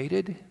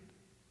complicated.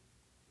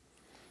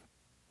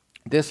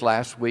 This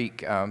last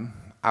week,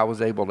 I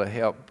was able to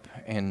help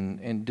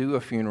and do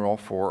a funeral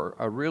for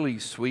a really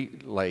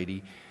sweet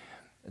lady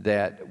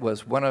that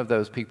was one of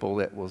those people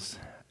that was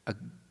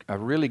a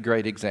really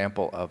great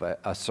example of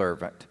a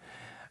servant.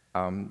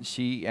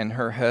 She and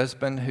her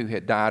husband, who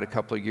had died a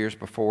couple of years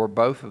before,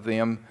 both of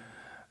them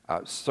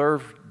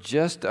served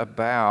just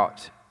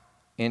about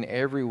in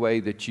every way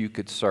that you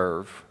could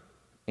serve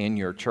in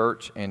your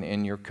church and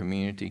in your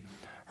community.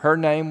 Her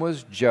name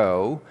was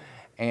Jo,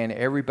 and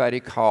everybody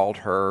called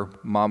her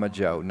Mama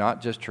Jo,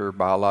 not just her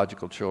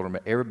biological children,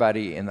 but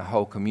everybody in the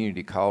whole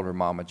community called her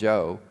Mama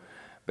Jo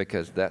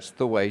because that's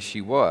the way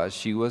she was.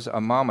 She was a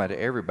mama to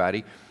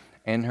everybody.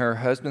 And her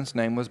husband's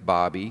name was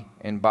Bobby,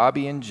 and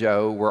Bobby and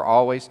Jo were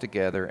always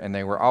together, and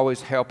they were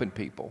always helping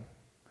people.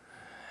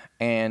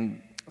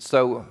 And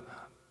so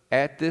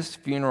at this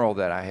funeral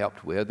that I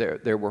helped with,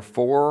 there were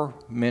 4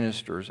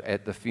 ministers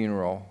at the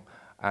funeral,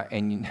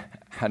 and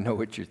I know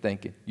what you're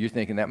thinking. You're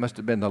thinking that must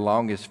have been the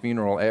longest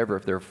funeral ever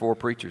if there were 4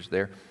 preachers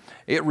there.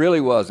 It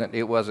really wasn't.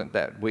 It wasn't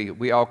that.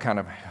 We all kind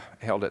of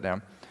held it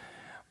down.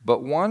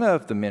 But one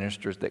of the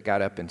ministers that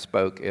got up and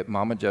spoke at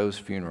Mama Jo's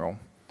funeral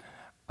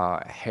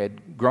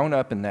had grown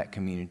up in that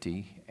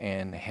community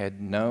and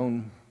had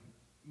known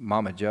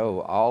Mama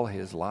Jo all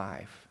his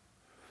life.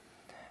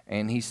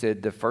 And he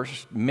said the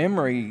first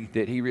memory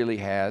that he really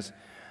has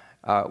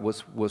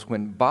was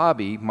when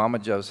Bobby, Mama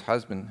Jo's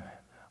husband,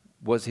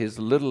 was his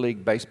Little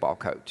League baseball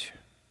coach.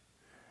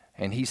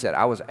 And he said,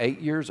 I was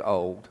 8 years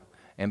old,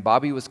 and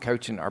Bobby was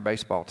coaching our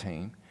baseball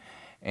team.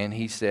 And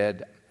he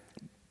said,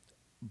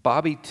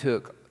 Bobby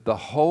took the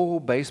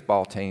whole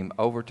baseball team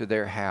over to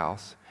their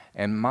house,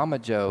 and Mama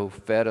Jo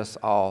fed us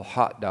all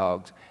hot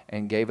dogs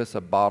and gave us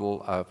a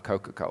bottle of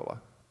Coca-Cola.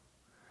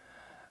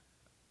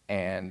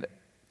 And,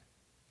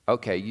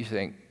 okay, you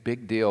think,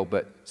 big deal,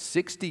 but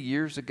 60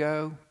 years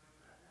ago,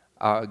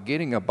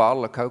 getting a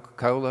bottle of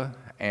Coca-Cola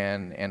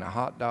and a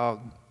hot dog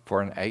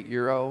for an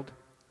 8-year-old,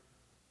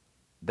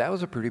 that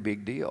was a pretty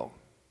big deal.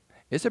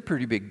 It's a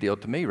pretty big deal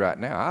to me right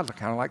now. I'd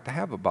kind of like to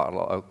have a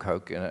bottle of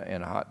Coke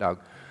and a hot dog.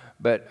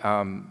 But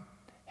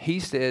he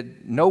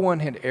said no one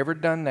had ever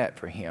done that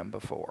for him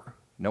before.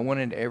 No one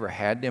had ever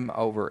had them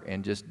over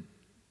and just...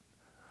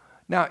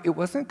 Now, it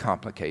wasn't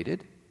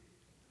complicated.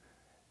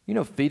 You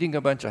know, feeding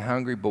a bunch of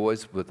hungry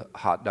boys with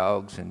hot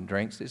dogs and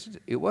drinks,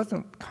 it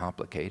wasn't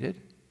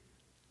complicated.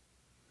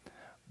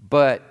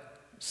 But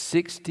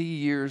 60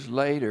 years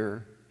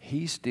later,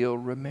 he still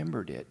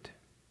remembered it,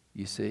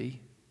 you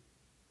see.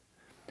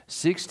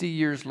 60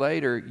 years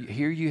later,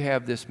 here you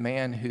have this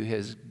man who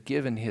has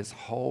given his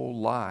whole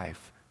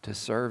life to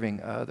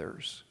serving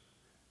others.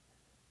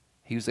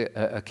 He was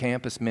a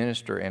campus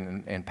minister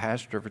and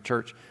pastor of a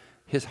church.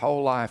 His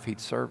whole life he'd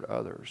served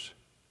others.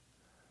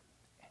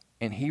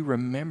 And he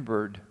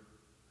remembered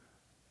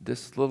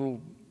this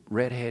little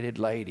red-headed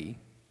lady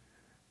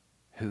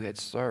who had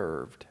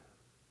served.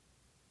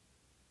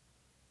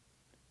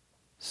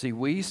 See,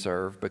 we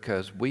serve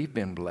because we've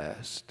been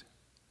blessed.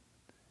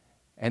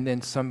 And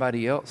then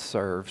somebody else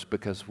serves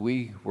because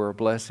we were a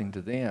blessing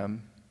to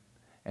them.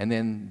 And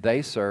then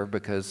they serve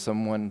because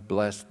someone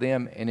blessed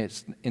them. And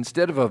it's,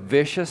 instead of a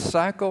vicious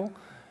cycle,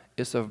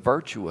 it's a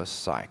virtuous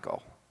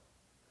cycle.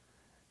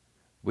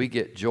 We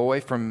get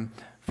joy from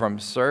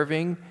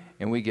serving,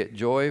 and we get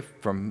joy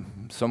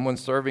from someone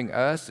serving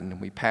us, and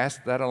we pass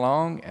that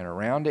along, and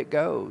around it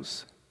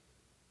goes.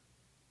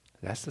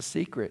 That's the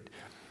secret.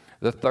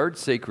 The third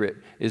secret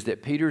is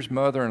that Peter's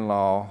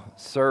mother-in-law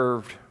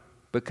served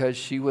because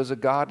she was a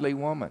godly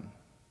woman.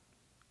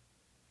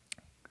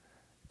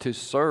 To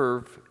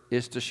serve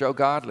is to show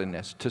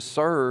godliness. To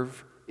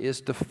serve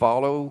is to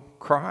follow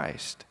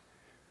Christ.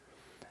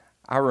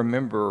 I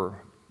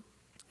remember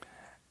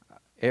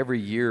every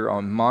year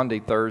on Maundy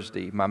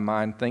Thursday, my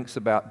mind thinks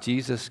about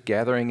Jesus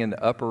gathering in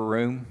the upper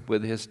room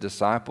with his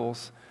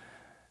disciples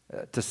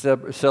to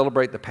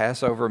celebrate the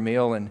Passover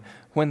meal. And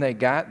when they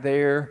got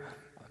there,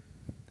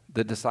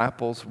 the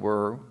disciples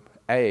were,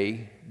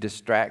 A,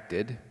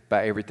 distracted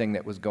by everything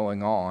that was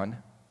going on,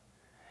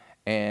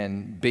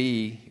 and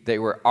B, they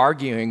were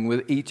arguing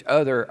with each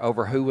other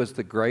over who was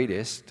the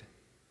greatest.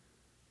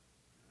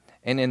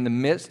 And in the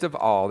midst of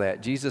all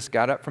that, Jesus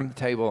got up from the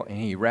table and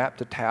he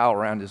wrapped a towel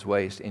around his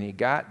waist, and he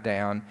got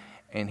down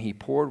and he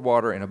poured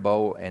water in a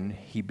bowl and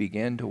he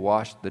began to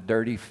wash the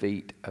dirty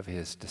feet of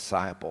his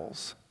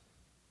disciples.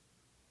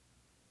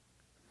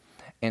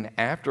 And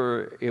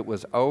after it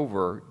was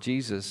over,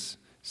 Jesus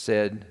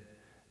said,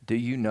 "Do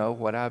you know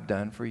what I've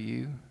done for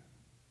you?"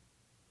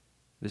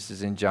 This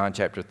is in John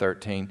chapter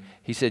 13.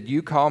 He said,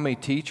 "You call me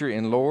teacher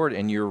and Lord,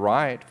 and you're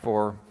right,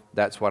 for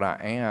that's what I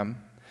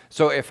am.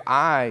 So if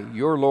I,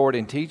 your Lord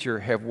and teacher,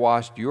 have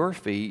washed your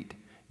feet,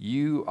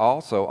 you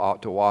also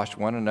ought to wash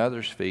one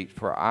another's feet,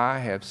 for I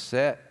have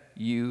set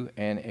you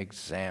an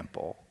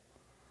example,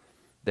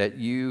 that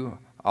you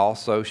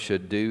also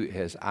should do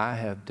as I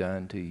have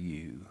done to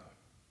you."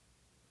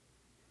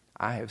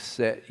 I have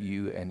set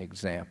you an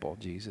example,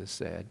 Jesus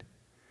said.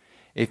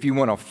 If you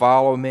want to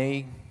follow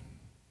me,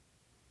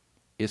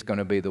 it's going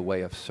to be the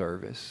way of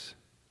service.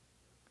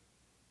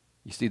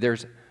 You see,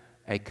 there's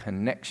a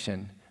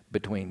connection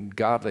between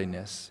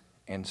godliness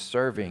and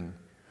serving.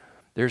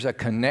 There's a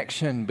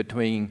connection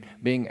between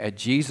being a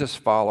Jesus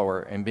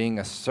follower and being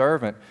a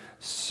servant.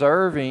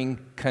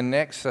 Serving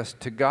connects us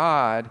to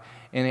God,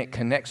 and it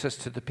connects us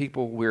to the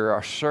people we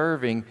are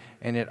serving,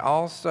 and it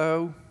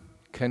also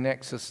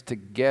connects us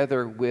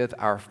together with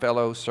our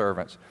fellow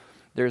servants.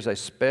 There's a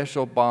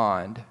special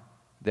bond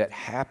that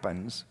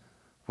happens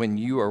when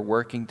you are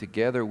working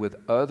together with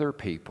other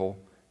people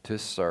to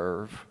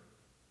serve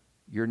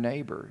your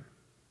neighbor.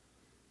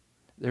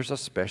 There's a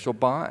special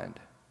bond.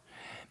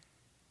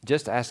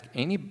 Just ask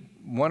any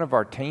one of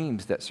our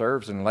teams that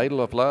serves in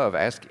Ladle of Love.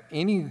 Ask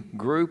any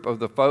group of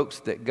the folks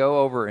that go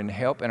over and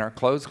help in our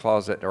clothes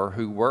closet, or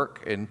who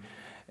work in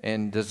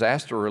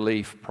disaster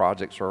relief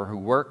projects, or who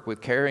work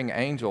with Caring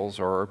Angels,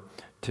 or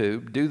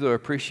to do the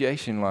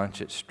appreciation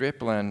lunch at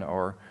Stripland,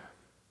 or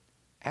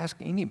ask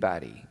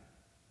anybody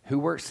who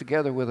works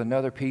together with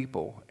another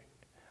group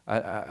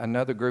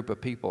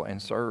of people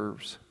and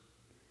serves.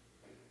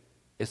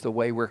 It's the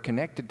way we're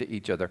connected to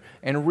each other.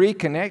 And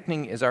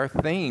reconnecting is our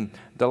theme.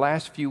 The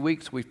last few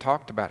weeks we've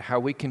talked about how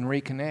we can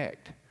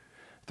reconnect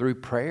through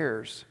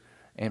prayers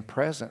and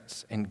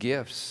presence and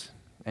gifts.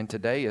 And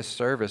today is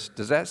service.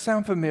 Does that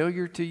sound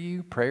familiar to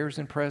you? Prayers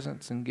and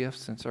presence and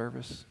gifts and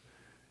service?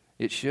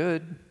 It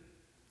should,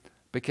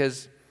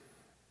 because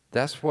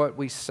that's what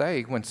we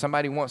say when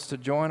somebody wants to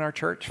join our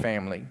church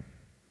family.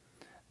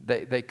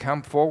 They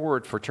come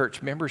forward for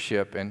church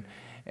membership,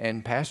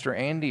 and Pastor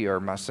Andy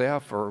or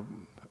myself or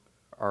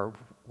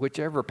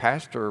whichever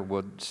pastor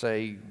would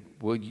say,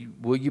 will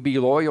you be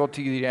loyal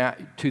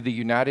to the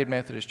United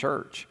Methodist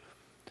Church?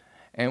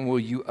 And will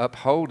you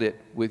uphold it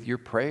with your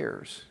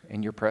prayers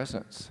and your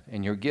presence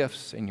and your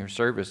gifts and your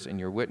service and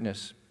your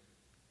witness?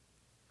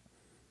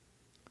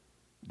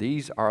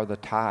 These are the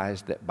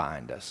ties that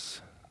bind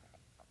us.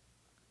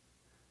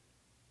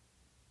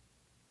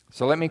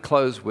 So let me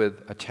close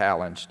with a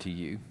challenge to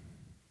you.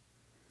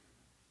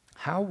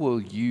 How will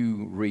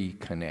you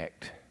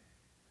reconnect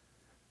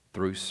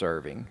through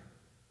serving?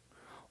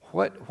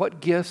 What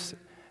gifts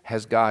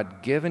has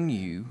God given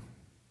you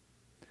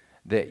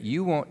that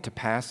you want to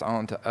pass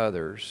on to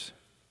others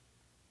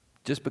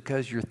just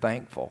because you're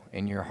thankful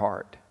in your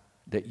heart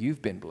that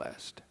you've been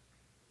blessed?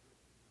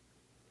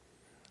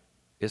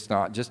 It's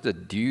not just a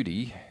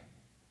duty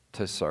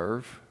to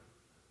serve.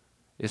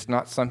 It's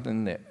not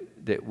something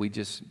that we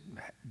just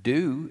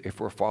do if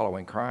we're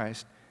following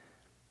Christ.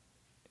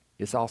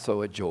 It's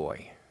also a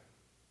joy.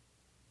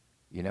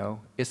 You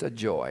know, it's a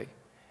joy.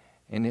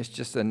 And it's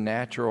just a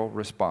natural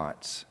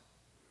response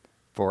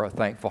for a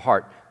thankful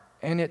heart.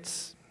 And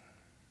it's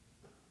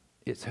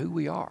who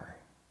we are.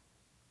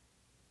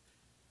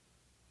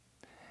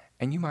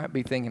 And you might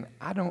be thinking,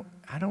 I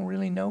don't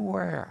really know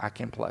where I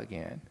can plug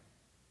in.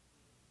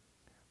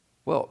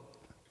 Well,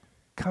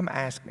 come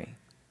ask me.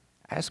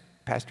 Ask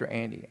Pastor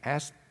Andy.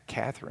 Ask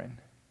Catherine.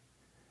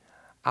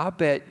 I'll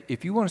bet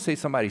if you want to see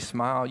somebody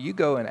smile, you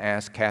go and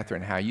ask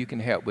Catherine how you can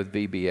help with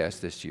VBS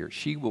this year.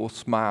 She will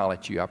smile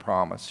at you. I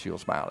promise she'll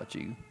smile at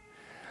you.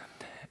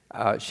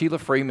 Sheila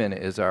Freeman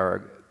is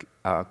our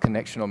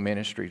Connectional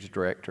Ministries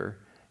Director,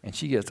 and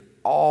she is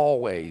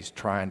always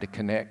trying to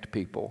connect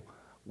people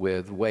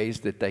with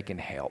ways that they can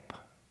help.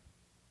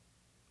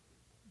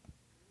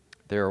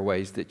 There are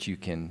ways that you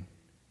can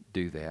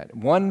do that.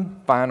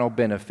 One final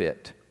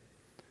benefit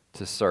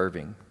to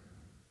serving.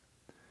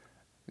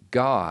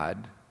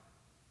 God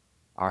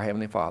our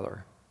Heavenly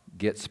Father,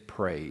 gets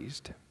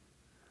praised.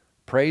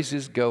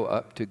 Praises go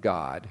up to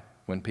God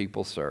when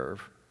people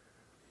serve.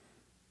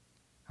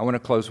 I want to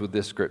close with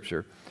this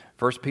scripture.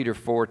 1 Peter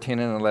 4:10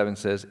 and 11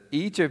 says,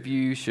 "Each of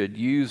you should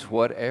use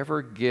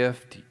whatever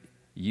gift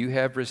you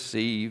have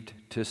received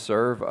to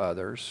serve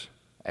others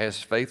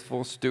as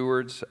faithful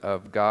stewards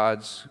of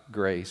God's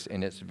grace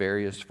in its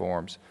various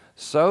forms,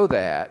 so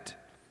that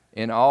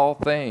in all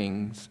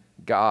things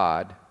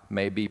God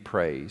may be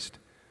praised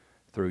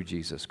through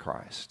Jesus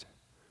Christ."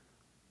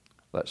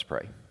 Let's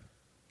pray.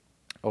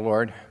 Oh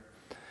Lord,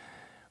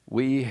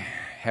 we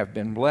have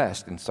been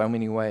blessed in so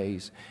many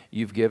ways.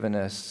 You've given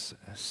us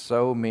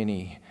so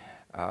many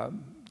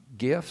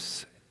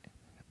gifts,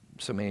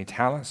 so many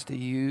talents to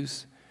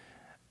use.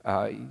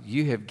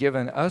 You have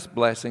given us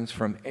blessings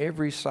from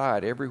every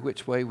side, every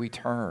which way we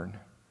turn.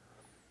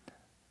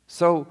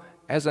 So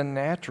as a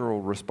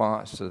natural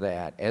response to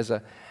that, as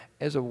a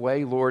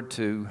way, Lord,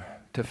 to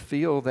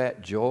feel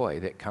that joy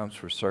that comes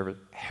from service,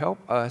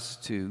 help us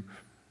to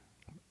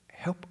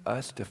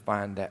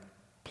find that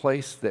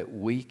place that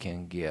we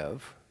can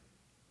give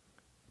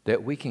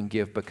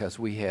because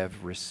we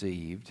have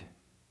received,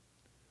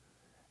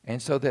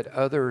 and so that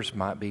others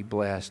might be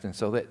blessed, and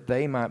so that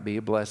they might be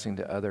a blessing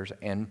to others.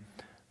 And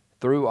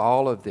through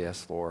all of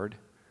this, Lord,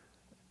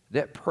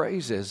 that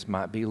praises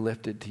might be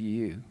lifted to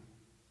you.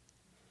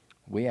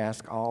 We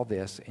ask all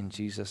this in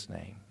Jesus'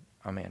 name.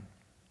 Amen.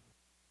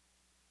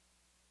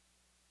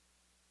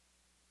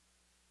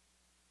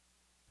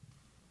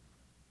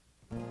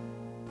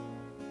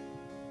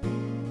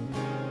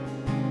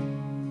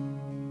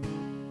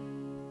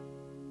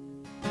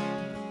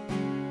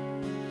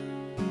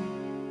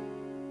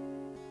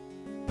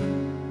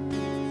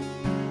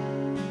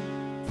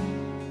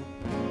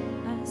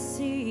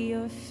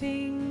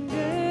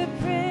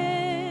 Fingerprints,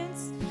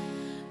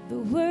 the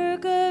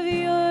work of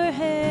your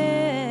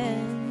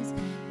hands,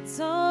 it's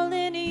all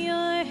in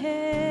your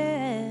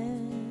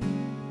hand.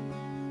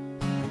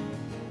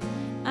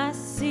 I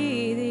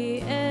see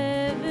the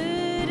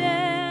evidence,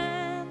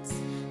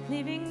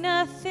 leaving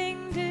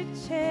nothing to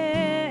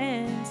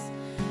chance.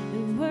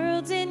 The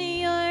world's in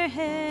your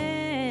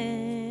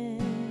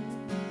hand.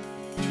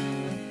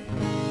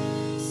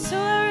 So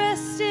I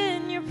rest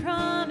in your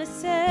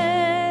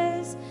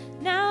promises.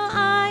 Now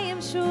I am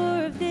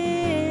sure of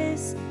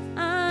this,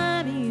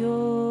 I'm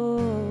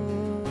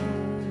yours.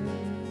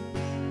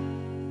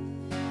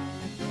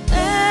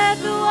 Let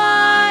the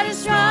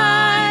waters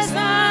rise,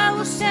 I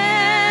will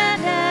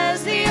stand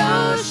as the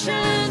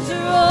oceans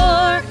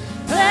roar.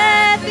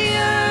 Let the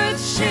earth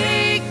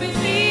shake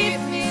beneath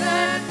me,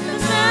 let the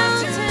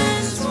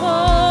mountains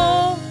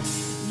fall.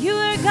 You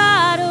are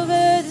God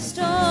over the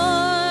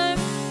storm,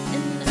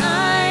 and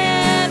I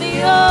am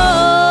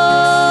yours.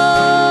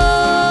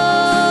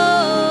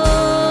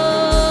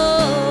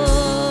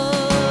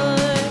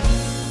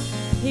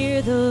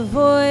 The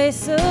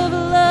voice of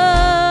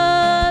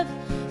love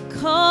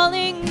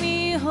calling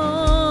me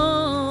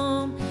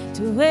home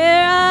to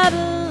where I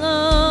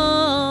belong.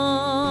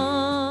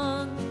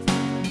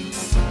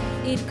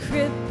 It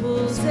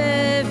cripples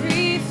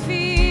every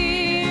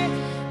fear,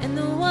 and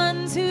the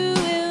ones who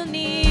will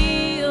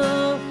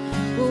kneel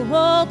will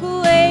walk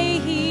away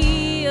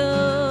healed.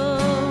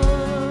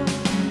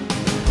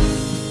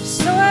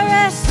 So I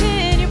rest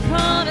in your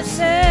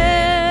promises.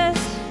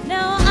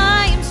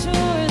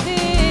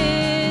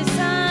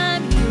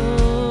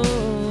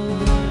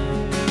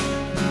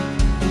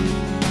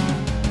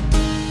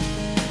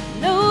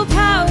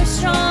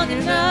 Strong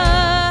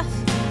enough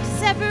to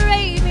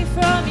separate me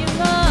from your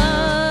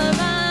love,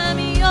 I'm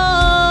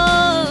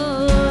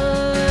yours.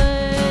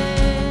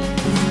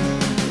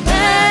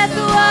 Let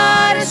the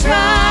waters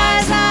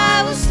rise,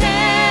 I will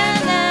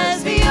stand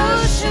as the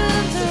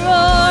oceans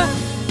roar.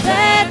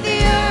 Let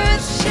the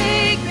earth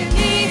shake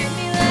beneath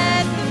me,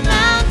 let the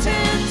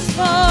mountains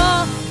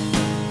fall.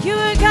 You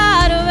are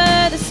God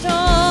over the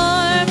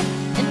storm,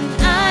 and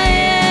I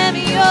am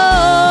yours.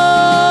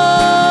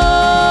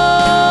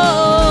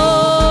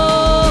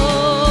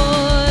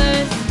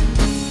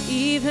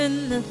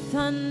 The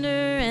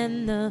thunder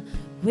and the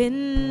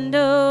wind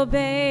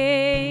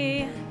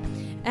obey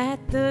at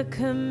the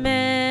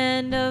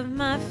command of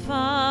my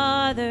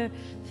Father.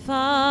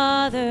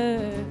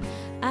 Father,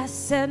 I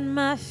set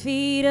my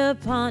feet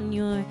upon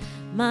your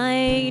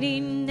mighty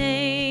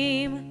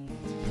name.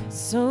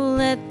 So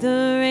let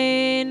the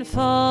rain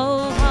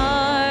fall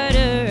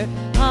harder,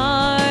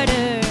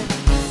 harder.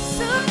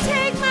 So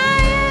take my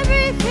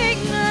everything,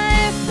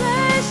 my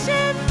flesh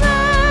and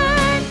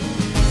blood.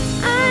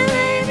 I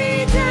lay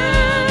me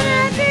down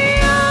at the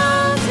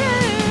altar,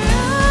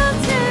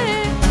 altar.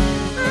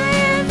 I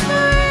am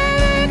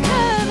forever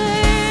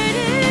covered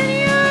in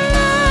your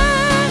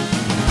love.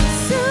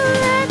 So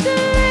let the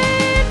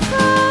rain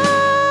fall.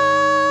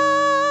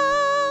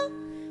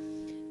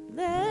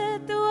 Let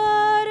the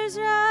waters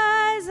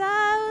rise. I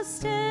will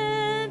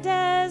stand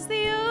as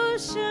the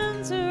ocean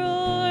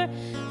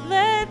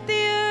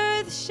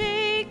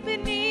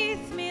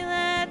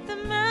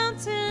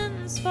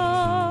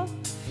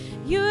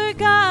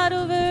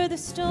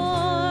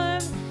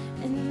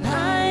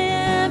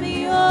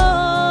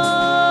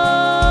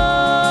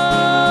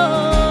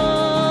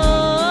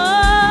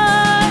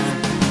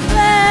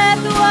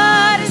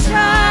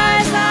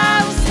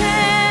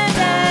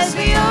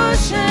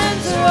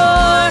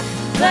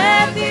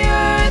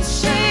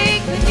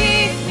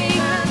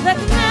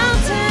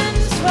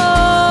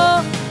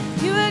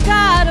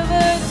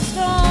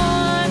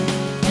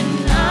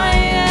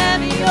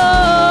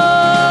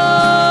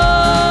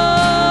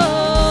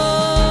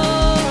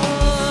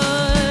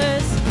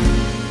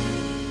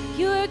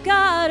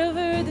God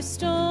over the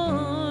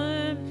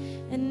storm,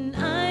 and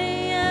I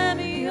am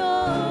yours.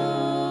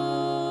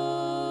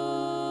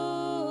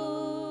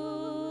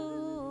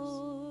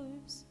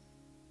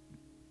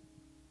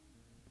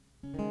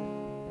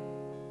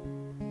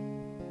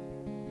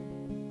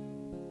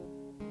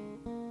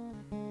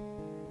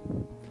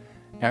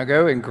 Now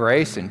go in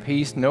grace and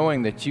peace,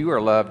 knowing that you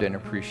are loved and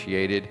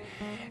appreciated,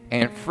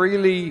 and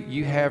freely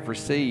you have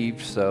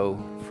received,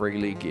 so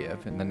freely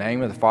give. In the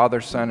name of the Father,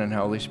 Son, and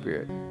Holy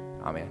Spirit.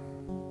 Amen.